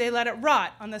hungry. They let it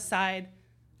rot on the side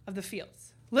of the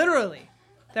fields. Literally.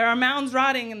 There are mounds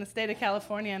rotting in the state of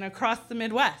California and across the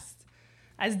Midwest,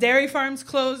 as dairy farms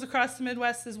close across the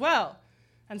Midwest as well,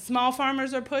 and small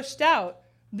farmers are pushed out.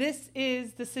 This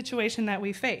is the situation that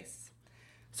we face.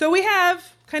 So we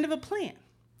have kind of a plan.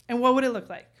 And what would it look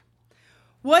like?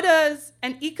 What does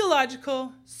an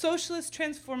ecological, socialist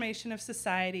transformation of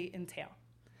society entail?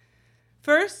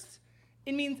 First,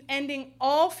 it means ending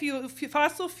all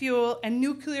fossil fuel and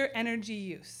nuclear energy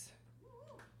use.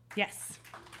 Yes.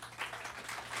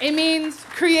 It means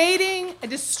creating a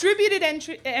distributed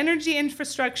energy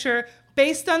infrastructure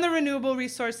based on the renewable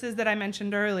resources that I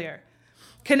mentioned earlier,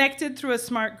 connected through a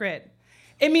smart grid.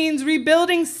 It means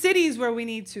rebuilding cities where we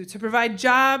need to provide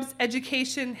jobs,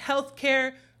 education,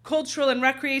 healthcare, cultural and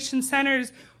recreation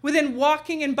centers within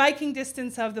walking and biking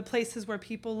distance of the places where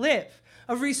people live,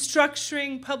 of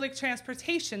restructuring public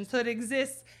transportation so that it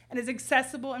exists and is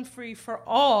accessible and free for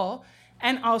all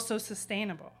and also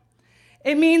sustainable.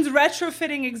 It means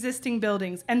retrofitting existing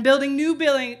buildings and building new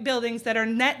buildings that are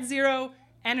net zero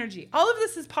energy. All of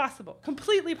this is possible,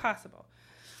 completely possible.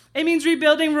 It means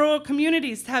rebuilding rural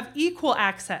communities to have equal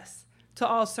access to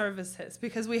all services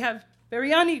because we have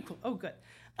very unequal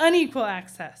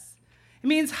access. It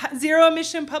means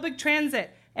zero-emission public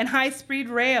transit and high-speed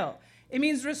rail. It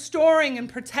means restoring and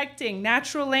protecting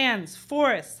natural lands,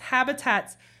 forests,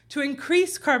 habitats to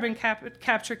increase carbon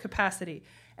capture capacity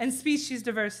and species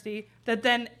diversity that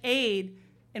then aid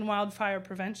in wildfire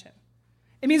prevention.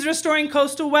 It means restoring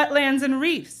coastal wetlands and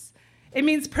reefs. It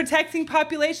means protecting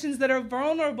populations that are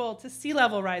vulnerable to sea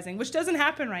level rising, which doesn't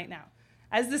happen right now.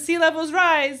 As the sea levels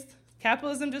rise,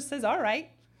 capitalism just says, all right,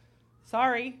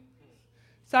 sorry.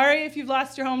 Sorry if you've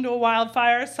lost your home to a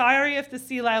wildfire. Sorry if the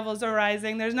sea levels are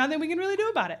rising. There's nothing we can really do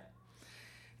about it.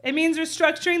 It means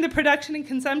restructuring the production and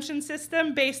consumption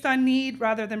system based on need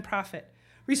rather than profit,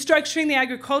 restructuring the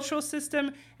agricultural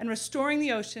system, and restoring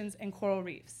the oceans and coral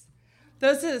reefs.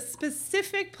 Those are the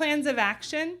specific plans of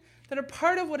action that are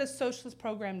part of what a socialist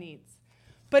program needs.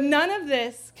 But none of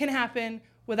this can happen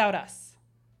without us.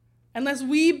 Unless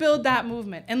we build that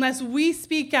movement, unless we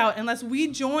speak out, unless we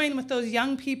join with those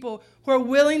young people who are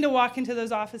willing to walk into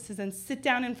those offices and sit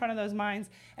down in front of those minds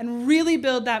and really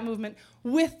build that movement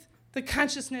with the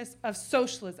consciousness of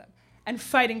socialism and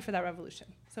fighting for that revolution.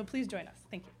 So please join us.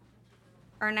 Thank you.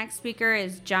 Our next speaker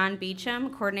is John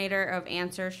Beecham, coordinator of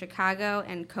Answer Chicago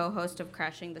and co-host of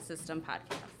Crashing the System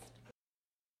podcast.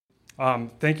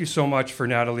 Thank you so much for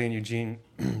Natalie and Eugene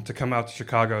to come out to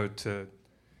Chicago to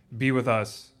be with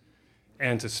us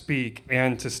and to speak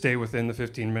and to stay within the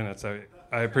 15 minutes.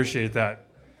 I appreciate that.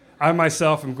 I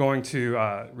myself am going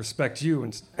to respect you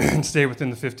and stay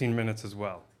within the 15 minutes as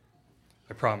well.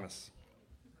 I promise.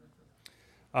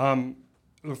 The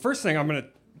first thing, I'm going to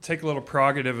take a little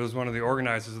prerogative as one of the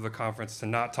organizers of the conference to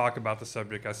not talk about the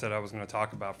subject I said I was going to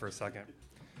talk about for a second.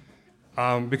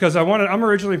 Because I'm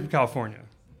originally from California.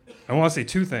 I want to say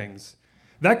two things.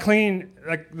 That Clean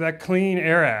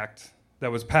Air Act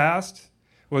that was passed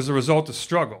was a result of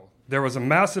struggle. There was a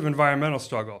massive environmental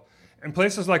struggle. In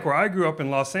places like where I grew up in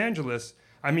Los Angeles,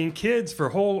 I mean, kids for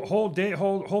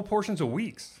whole portions of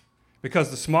weeks,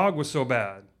 because the smog was so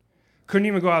bad, couldn't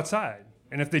even go outside.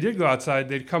 And if they did go outside,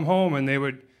 they'd come home and they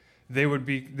would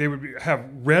have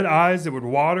red eyes that would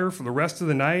water for the rest of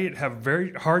the night, have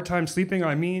very hard time sleeping.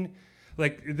 I mean,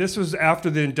 like, this was after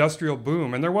the industrial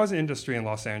boom, and there was industry in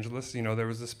Los Angeles. You know, there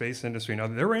was the space industry. Now,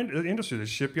 there were industry, the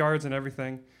shipyards and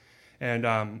everything, and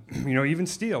even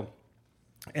steel.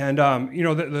 And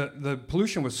the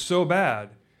pollution was so bad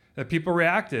that people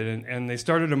reacted, and they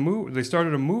started a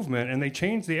movement, and they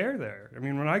changed the air there. I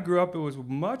mean, when I grew up, it was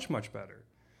much, much better.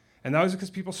 And that was because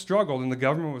people struggled and the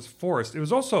government was forced. It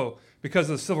was also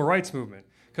because of the civil rights movement,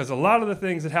 because a lot of the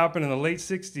things that happened in the late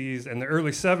 60s and the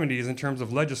early 70s in terms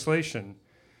of legislation,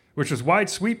 which was wide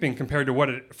sweeping compared to what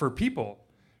it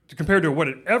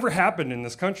ever happened in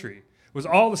this country, was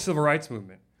all the civil rights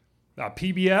movement.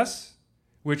 PBS,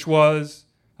 which was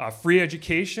free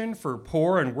education for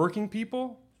poor and working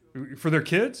people, for their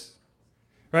kids,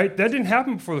 right? That didn't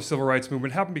happen before the civil rights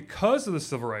movement. It happened because of the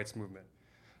civil rights movement.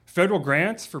 Federal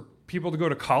grants for people to go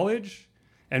to college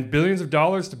and billions of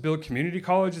dollars to build community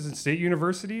colleges and state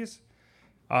universities.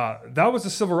 That was the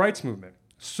civil rights movement.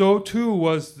 So too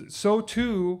was the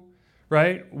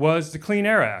Clean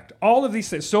Air Act. All of these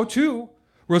things. So too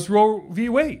was Roe v.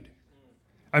 Wade.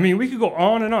 I mean, we could go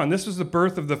on and on. This was the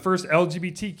birth of the first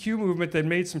LGBTQ movement that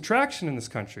made some traction in this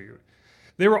country.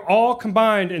 They were all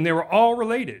combined and they were all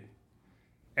related.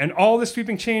 And all this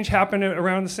sweeping change happened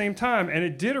around the same time. And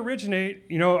it did originate,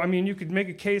 you could make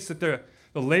a case that the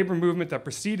labor movement that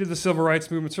preceded the civil rights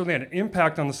movement certainly had an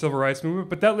impact on the civil rights movement,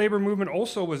 but that labor movement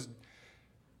also was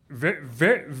very,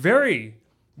 very, very,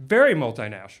 very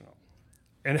multinational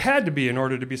and had to be in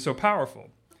order to be so powerful.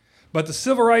 But the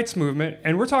civil rights movement,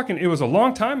 and we're talking, it was a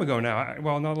long time ago now.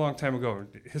 Well, not a long time ago,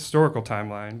 historical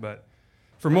timeline, but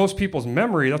for most people's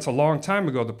memory, that's a long time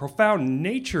ago. The profound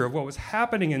nature of what was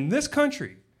happening in this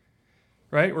country,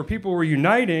 right, where people were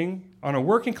uniting on a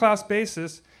working class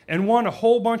basis and won a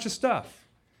whole bunch of stuff.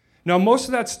 Now, most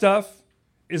of that stuff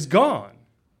is gone.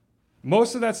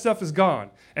 Most of that stuff is gone.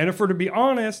 And if we're to be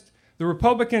honest, the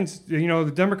Republicans,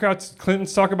 the Democrats,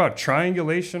 Clintons talk about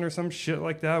triangulation or some shit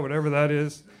like that, whatever that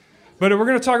is. But if we're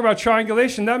going to talk about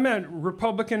triangulation, that meant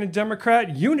Republican and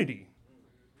Democrat unity.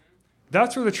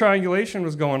 That's where the triangulation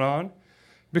was going on.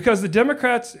 Because the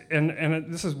Democrats, and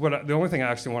this is the only thing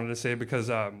I actually wanted to say, because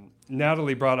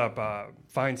Natalie brought up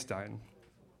Feinstein.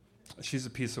 She's a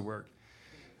piece of work.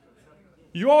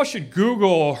 You all should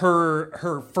Google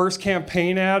her first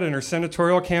campaign ad and her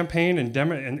senatorial campaign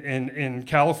in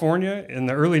California in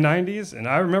the early 90s, and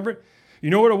I remember it.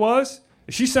 You know what it was?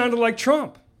 She sounded like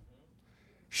Trump.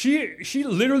 She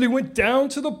literally went down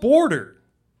to the border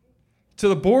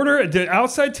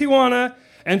outside Tijuana,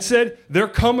 and said, they're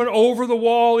coming over the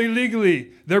wall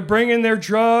illegally. They're bringing their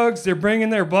drugs. They're bringing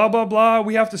their blah, blah, blah.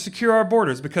 We have to secure our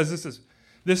borders, because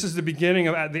this is the beginning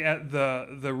of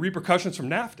the repercussions from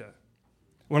NAFTA,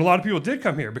 when a lot of people did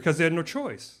come here because they had no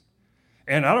choice.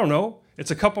 And I don't know, in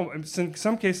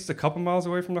some cases, a couple miles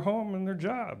away from their home and their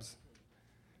jobs.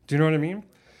 Do you know what I mean?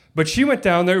 But she went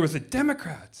down there. It was the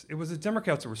Democrats.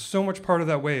 That were so much part of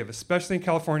that wave, especially in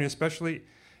California,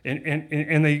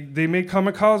 and they made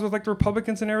common cause with, like, the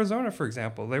Republicans in Arizona, for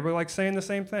example. They were, like, saying the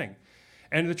same thing.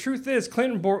 And the truth is,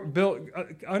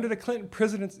 under the Clinton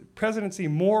presidency,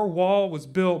 more wall was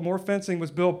built, more fencing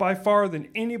was built by far than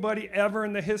anybody ever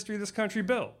in the history of this country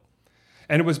built.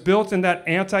 And it was built in that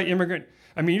anti-immigrant.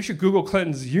 I mean, you should Google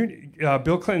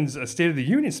Bill Clinton's State of the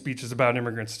Union speeches about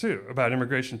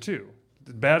immigration too.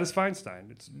 As bad as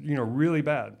Feinstein. It's really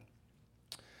bad.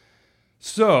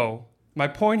 So my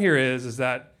point here is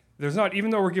that there's not, even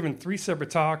though we're given 3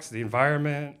 separate talks, the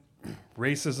environment,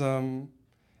 racism,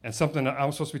 and something that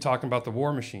I'm supposed to be talking about, the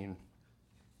war machine,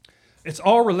 it's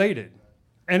all related,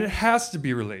 and it has to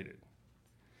be related.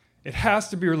 It has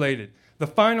to be related. The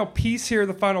final piece here,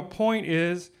 the final point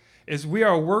is we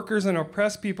are workers and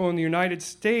oppressed people in the United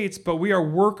States, but we are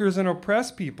workers and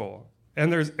oppressed people.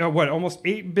 And there's, almost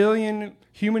 8 billion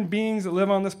human beings that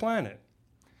live on this planet.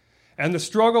 And the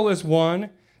struggle is one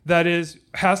that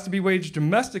has to be waged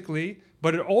domestically,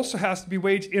 but it also has to be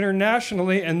waged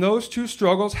internationally, and those two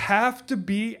struggles have to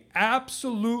be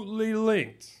absolutely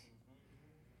linked.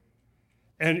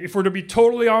 And if we're to be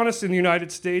totally honest in the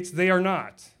United States, they are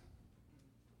not.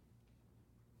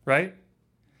 Right?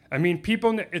 I mean,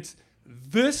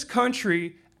 this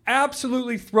country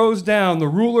absolutely throws down the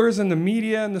rulers and the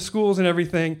media and the schools and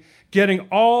everything, getting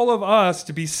all of us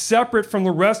to be separate from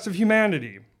the rest of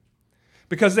humanity.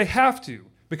 Because they have to.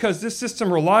 Because this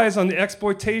system relies on the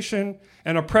exploitation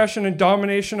and oppression and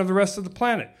domination of the rest of the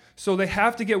planet. So they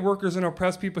have to get workers and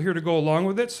oppressed people here to go along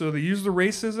with it. So they use the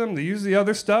racism, they use the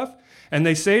other stuff, and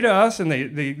they say to us, and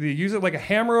they use it like a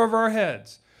hammer over our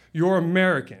heads, "You're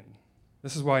American."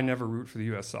 This is why I never root for the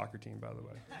U.S. soccer team, by the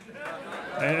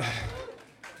way.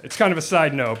 It's kind of a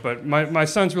side note, but my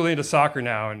son's really into soccer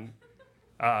now, and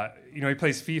he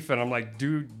plays FIFA, and I'm like,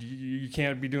 dude, you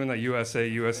can't be doing that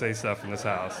USA stuff in this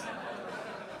house.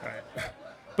 Right.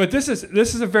 But this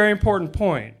is a very important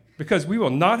point, because we will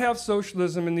not have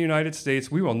socialism in the United States.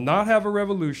 We will not have a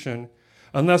revolution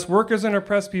unless workers and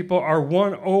oppressed people are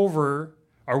won over,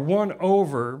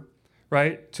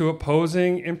 right, to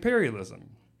opposing imperialism.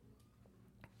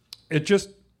 It just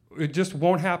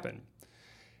won't happen.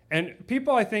 And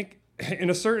people, I think, in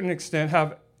a certain extent,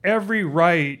 have every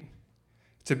right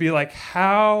to be like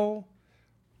how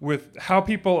a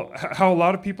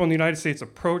lot of people in the United States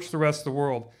approach the rest of the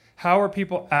world. How are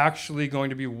people actually going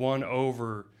to be won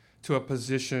over to a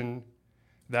position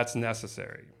that's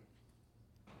necessary?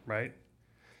 Right?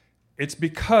 It's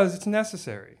because it's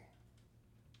necessary.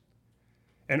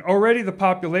 And already the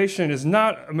population is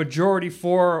not a majority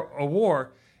for a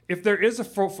war. If there is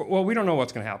we don't know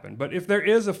what's going to happen, but if there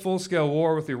is a full-scale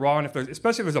war with Iran,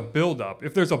 especially if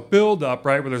there's a buildup,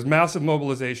 right, where there's massive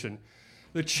mobilization,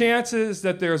 the chances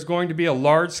that there's going to be a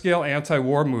large-scale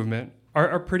anti-war movement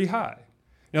are pretty high.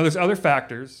 Now, there's other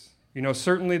factors.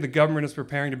 Certainly the government is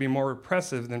preparing to be more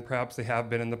repressive than perhaps they have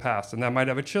been in the past, and that might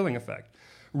have a chilling effect.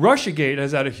 Russiagate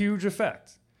has had a huge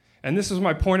effect. And this is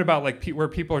my point about where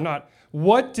people are not.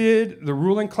 What did the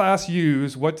ruling class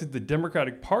use? What did the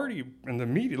Democratic Party and the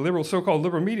media, so-called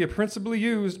liberal media, principally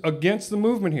use against the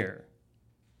movement here?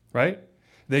 Right?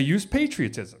 They used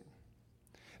patriotism.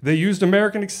 They used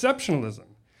American exceptionalism.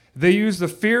 They used the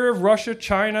fear of Russia,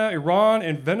 China, Iran,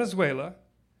 and Venezuela,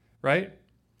 right,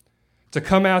 to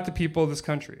come at the people of this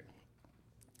country.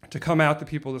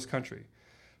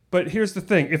 But here's the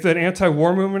thing. If an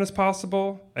anti-war movement is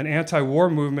possible, an anti-war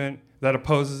movement that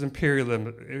opposes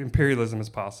imperialism is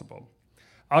possible.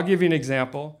 I'll give you an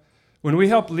example. When we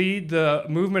helped lead the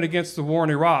movement against the war in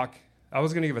Iraq, I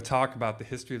was going to give a talk about the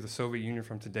history of the Soviet Union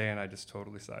from today, and I just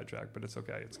totally sidetracked, but it's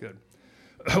okay, it's good.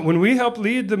 When we helped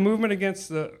lead the movement against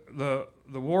the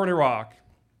war in Iraq,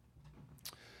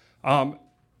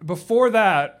 before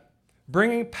that,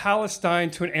 bringing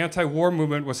Palestine to an anti-war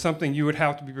movement was something you would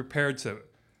have to be prepared to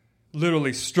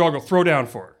literally struggle, throw down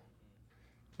for.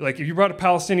 Like if you brought a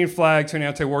Palestinian flag to an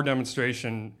anti-war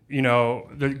demonstration,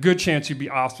 there's a good chance you'd be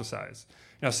ostracized.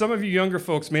 Now, some of you younger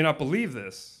folks may not believe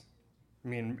this. I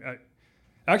mean,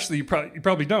 actually, you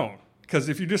probably don't, because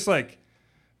if you're just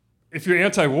if you're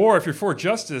anti-war, if you're for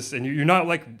justice, and you're not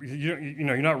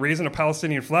you're not raising a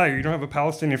Palestinian flag, or you don't have a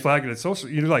Palestinian flag at social,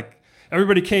 you're like,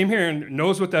 everybody came here and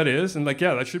knows what that is, and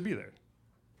yeah, that should be there,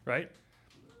 right?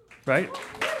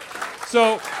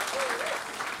 So,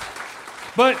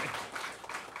 but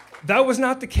that was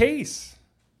not the case.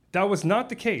 So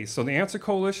the Answer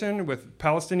Coalition, with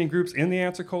Palestinian groups in the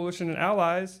Answer Coalition and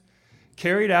allies,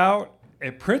 carried out a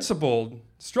principled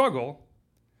struggle,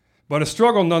 but a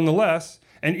struggle nonetheless.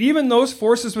 And even those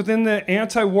forces within the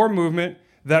anti-war movement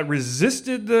that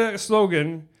resisted the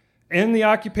slogan in the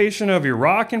occupation of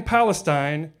Iraq and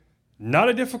Palestine, not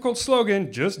a difficult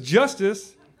slogan, just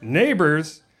justice,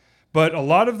 neighbors, but a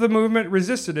lot of the movement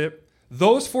resisted it.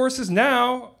 Those forces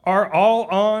now are all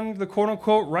on the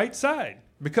quote-unquote right side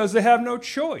because they have no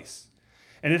choice.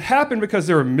 And it happened because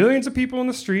there were millions of people in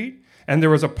the street, and there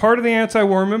was a part of the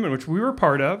anti-war movement, which we were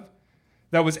part of,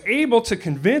 that was able to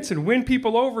convince and win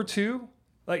people over to,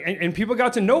 and people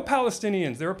got to know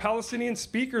Palestinians. There were Palestinian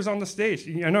speakers on the stage.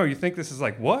 I know, you think this is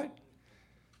what?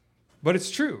 But it's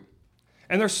true.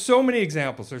 And there's so many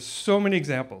examples.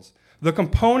 The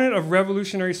component of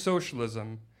revolutionary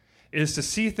socialism is to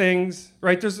see things,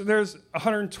 right? There's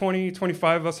 120,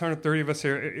 25 of us, 130 of us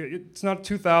here. It's not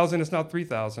 2,000, it's not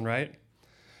 3,000, right?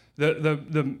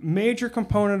 The major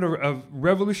component of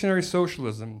revolutionary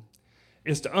socialism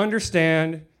is to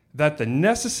understand that the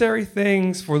necessary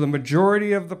things for the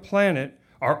majority of the planet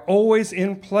are always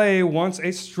in play once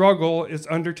a struggle is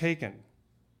undertaken.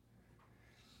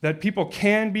 That people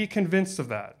can be convinced of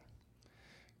that,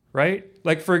 right?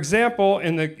 Like, for example,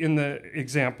 in the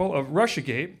example of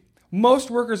Russiagate, most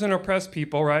workers and oppressed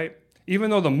people, right, even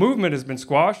though the movement has been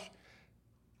squashed,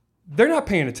 they're not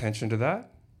paying attention to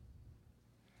that.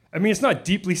 I mean, it's not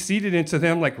deeply seated into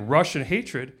them like Russian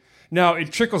hatred. Now,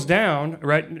 it trickles down,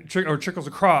 right, or trickles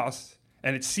across,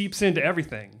 and it seeps into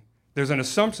everything. There's an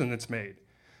assumption that's made.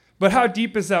 But how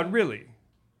deep is that really?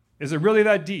 Is it really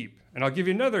that deep? And I'll give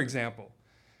you another example.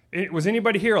 Was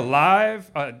anybody here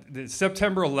alive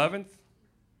September 11th?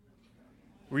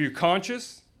 Were you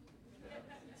conscious?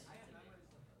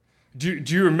 Do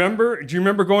you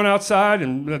remember going outside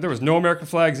and there was no American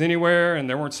flags anywhere and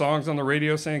there weren't songs on the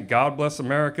radio saying God bless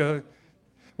America?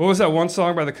 What was that one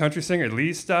song by the country singer? At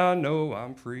least I know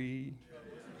I'm free.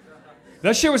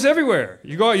 That shit was everywhere.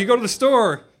 You go to the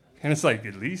store and it's like,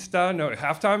 at least I know,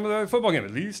 halftime of the football game,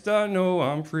 at least I know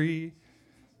I'm free.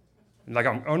 And like,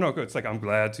 it's like, I'm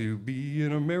glad to be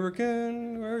an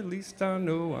American, or at least I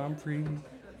know I'm free.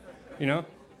 You know?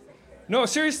 No,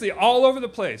 seriously, all over the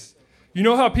place. You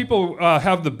know how people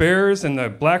have the Bears and the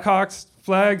Blackhawks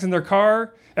flags in their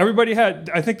car? Everybody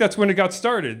had, I think that's when it got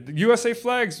started. The USA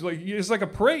flags, like, it was like a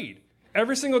parade.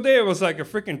 Every single day it was like a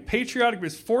freaking patriotic, it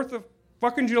was 4th of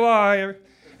fucking July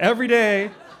every day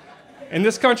in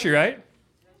this country, right?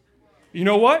 You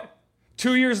know what?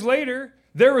 2 years later,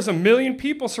 there was 1 million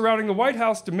people surrounding the White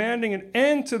House demanding an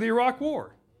end to the Iraq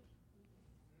War.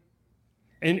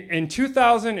 In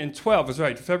 2012, was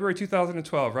right, February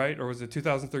 2012, right? Or was it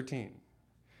 2013?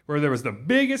 Where there was the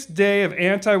biggest day of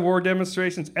anti-war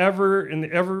demonstrations ever in the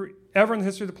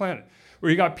history of the planet. Where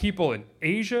you got people in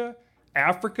Asia,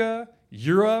 Africa,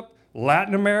 Europe,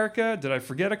 Latin America, did I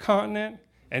forget a continent?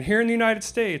 And here in the United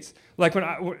States,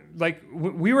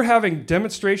 we were having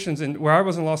demonstrations where I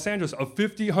was in Los Angeles of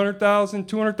 50, 100,000,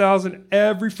 200,000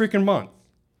 every freaking month.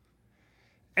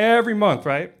 Every month,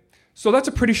 right? So that's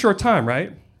a pretty short time,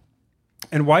 right?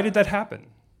 And why did that happen?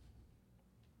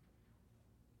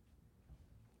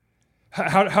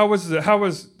 How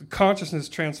was consciousness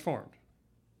transformed?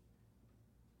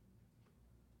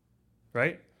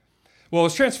 Right? Well, it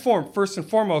was transformed first and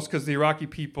foremost because the Iraqi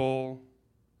people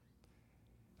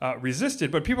resisted,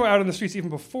 but people were out in the streets even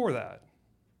before that.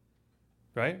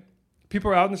 Right?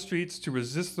 People were out in the streets to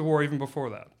resist the war even before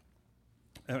that.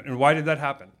 And why did that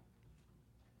happen?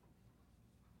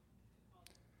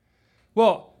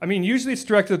 Well, I mean, usually it's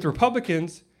directed at the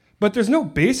Republicans, but there's no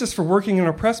basis for working and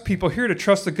oppressed people here to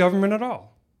trust the government at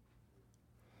all.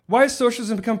 Why has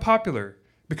socialism become popular?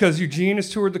 Because Eugene has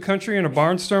toured the country in a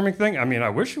barnstorming thing? I mean, I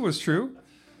wish it was true,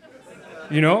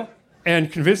 you know,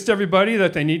 and convinced everybody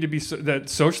that they need to be, that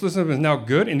socialism is now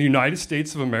good in the United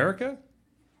States of America,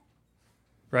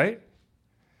 right?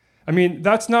 I mean,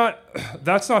 that's not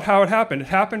how it happened. It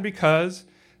happened because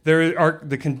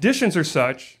the conditions are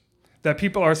such that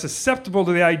people are susceptible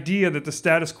to the idea that the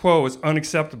status quo is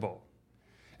unacceptable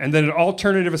and that an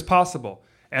alternative is possible.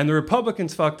 And the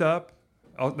Republicans fucked up.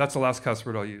 That's the last cuss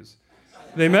word I'll use.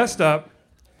 They messed up,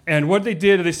 and what they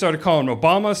did is they started calling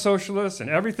Obama a socialist and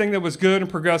everything that was good and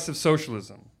progressive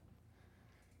socialism.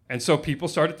 And so people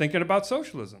started thinking about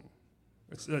socialism.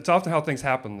 It's often how things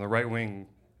happen. The right wing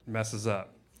messes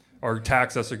up or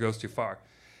attacks us or goes too far.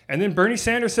 And then Bernie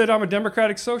Sanders said, I'm a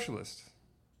democratic socialist,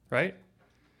 right?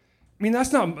 I mean,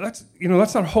 that's not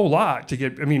a whole lot to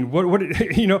get. I mean, what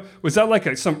was that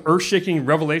like some earth-shaking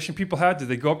revelation people had? Did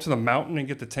they go up to the mountain and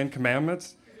get the 10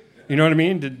 Commandments? You know what I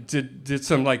mean? Did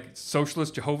some like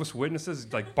socialist Jehovah's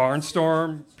Witnesses like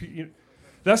barnstorm?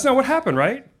 That's not what happened,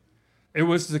 right? It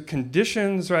was the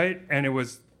conditions, right? And it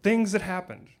was things that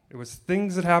happened. It was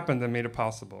things that happened that made it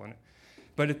possible.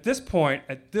 But at this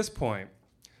point,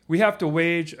 we have to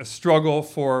wage a struggle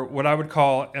for what I would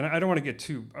call, and I don't want to get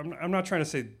too. I'm not trying to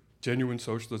say genuine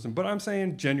socialism, but I'm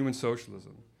saying genuine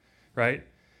socialism, right?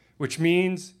 Which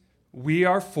means we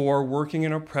are for working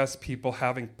and oppressed people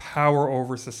having power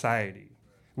over society.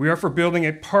 We are for building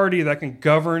a party that can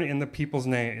govern in the people's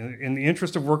name, in the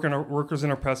interest of workers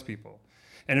and oppressed people.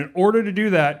 And in order to do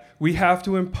that, we have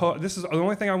to impose, this is the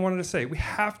only thing I wanted to say, we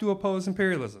have to oppose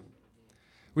imperialism.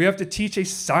 We have to teach a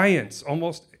science,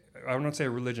 almost, I don't want to say a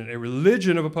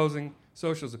religion of opposing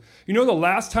socialism. You know the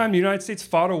last time the United States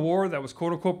fought a war that was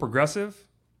quote-unquote progressive?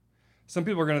 Some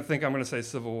people are going to think I'm going to say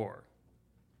Civil War.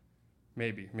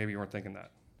 Maybe you weren't thinking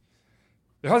that.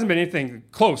 There hasn't been anything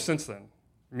close since then.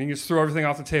 I mean, you just throw everything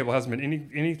off the table. It hasn't been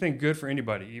anything good for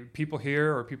anybody, people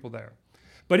here or people there.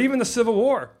 But even the Civil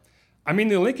War, I mean,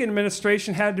 the Lincoln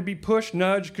administration had to be pushed,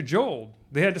 nudged, cajoled.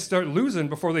 They had to start losing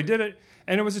before they did it.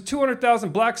 And it was the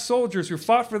 200,000 black soldiers who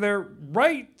fought for their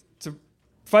right to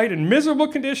fight in miserable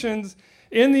conditions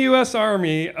in the U.S.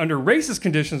 Army, under racist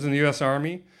conditions in the U.S.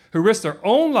 Army, who risked their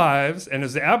own lives, and it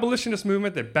was the abolitionist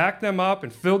movement that backed them up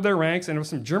and filled their ranks. And it was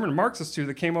some German Marxists too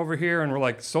that came over here and were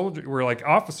like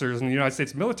officers in the United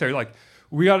States military. Like,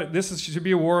 should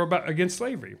be a war against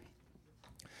slavery.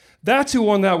 That's who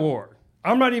won that war.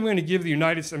 I'm not even going to give the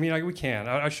United States. I mean, we can.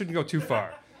 I shouldn't go too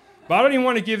far, but I don't even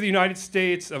want to give the United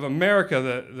States of America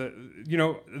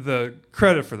the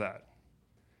credit for that,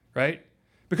 right?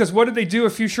 Because what did they do a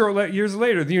few short years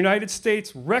later? The United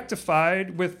States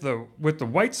rectified with the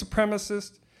white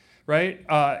supremacist, right,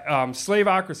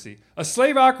 slaveocracy. A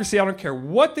slaveocracy, I don't care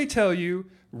what they tell you,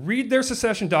 read their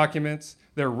secession documents,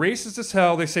 they're racist as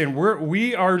hell. They're saying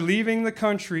we are leaving the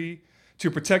country to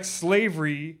protect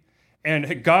slavery,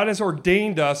 and God has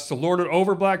ordained us to lord it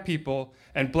over black people,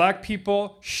 and black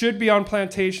people should be on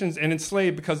plantations and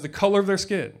enslaved because of the color of their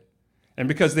skin, and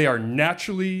because they are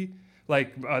naturally,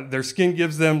 their skin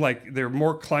gives them, they're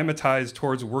more climatized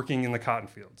towards working in the cotton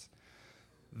fields.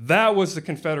 That was the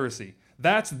Confederacy.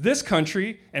 That's this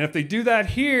country, and if they do that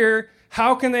here,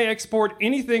 how can they export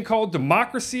anything called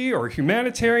democracy or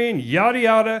humanitarian, yada,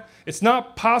 yada? It's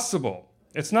not possible.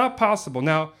 It's not possible.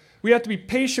 Now, we have to be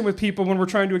patient with people when we're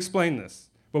trying to explain this,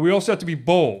 but we also have to be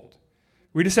bold.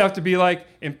 We just have to be like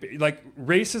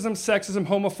racism, sexism,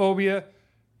 homophobia,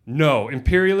 no.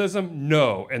 Imperialism,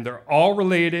 no. And they're all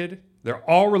related. They're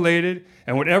all related.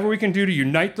 And whatever we can do to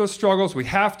unite those struggles, we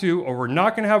have to, or we're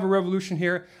not going to have a revolution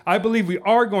here. I believe we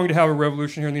are going to have a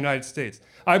revolution here in the United States.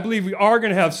 I believe we are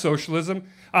going to have socialism.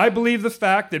 I believe the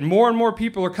fact that more and more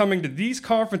people are coming to these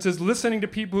conferences, listening to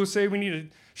people who say we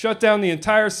need to shut down the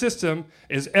entire system,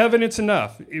 is evidence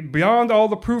enough. Beyond all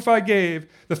the proof I gave,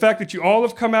 the fact that you all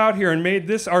have come out here and made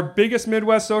this our biggest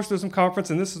Midwest Socialism Conference,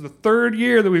 and this is the third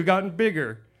year that we've gotten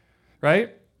bigger,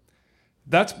 right?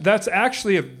 That's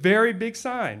actually a very big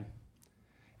sign.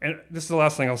 And this is the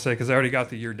last thing I'll say because I already got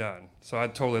the year done, so I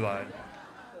totally lied.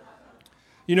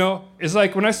 You know, it's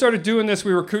like when I started doing this,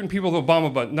 we were recruiting people with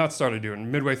Obama buttons. Not started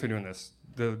doing, midway through doing this,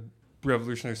 the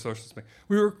revolutionary socialist thing.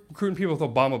 We were recruiting people with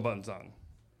Obama buttons on.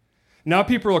 Now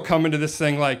people are coming to this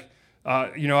thing like,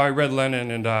 I read Lenin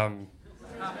and,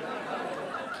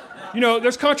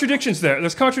 there's contradictions there.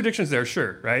 There's contradictions there,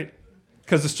 sure, right?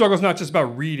 Because the struggle's not just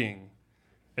about reading.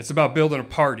 It's about building a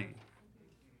party,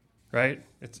 right?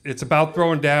 It's about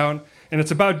throwing down, and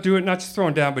it's about doing, not just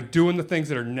throwing down, but doing the things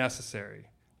that are necessary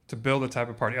to build a type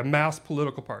of party, a mass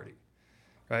political party,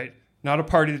 right? Not a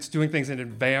party that's doing things in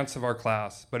advance of our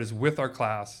class, but is with our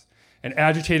class and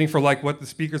agitating for like what the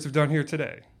speakers have done here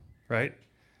today, right?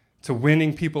 To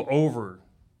winning people over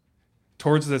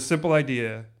towards the simple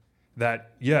idea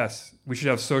that, yes, we should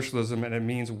have socialism, and it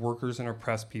means workers and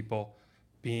oppressed people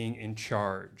being in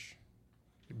charge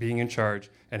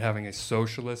and having a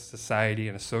socialist society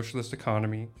and a socialist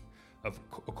economy of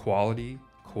equality,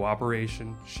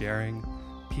 cooperation, sharing,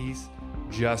 peace,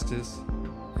 justice,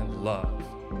 and love,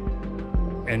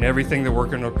 and everything that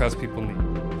working and oppressed people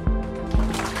need.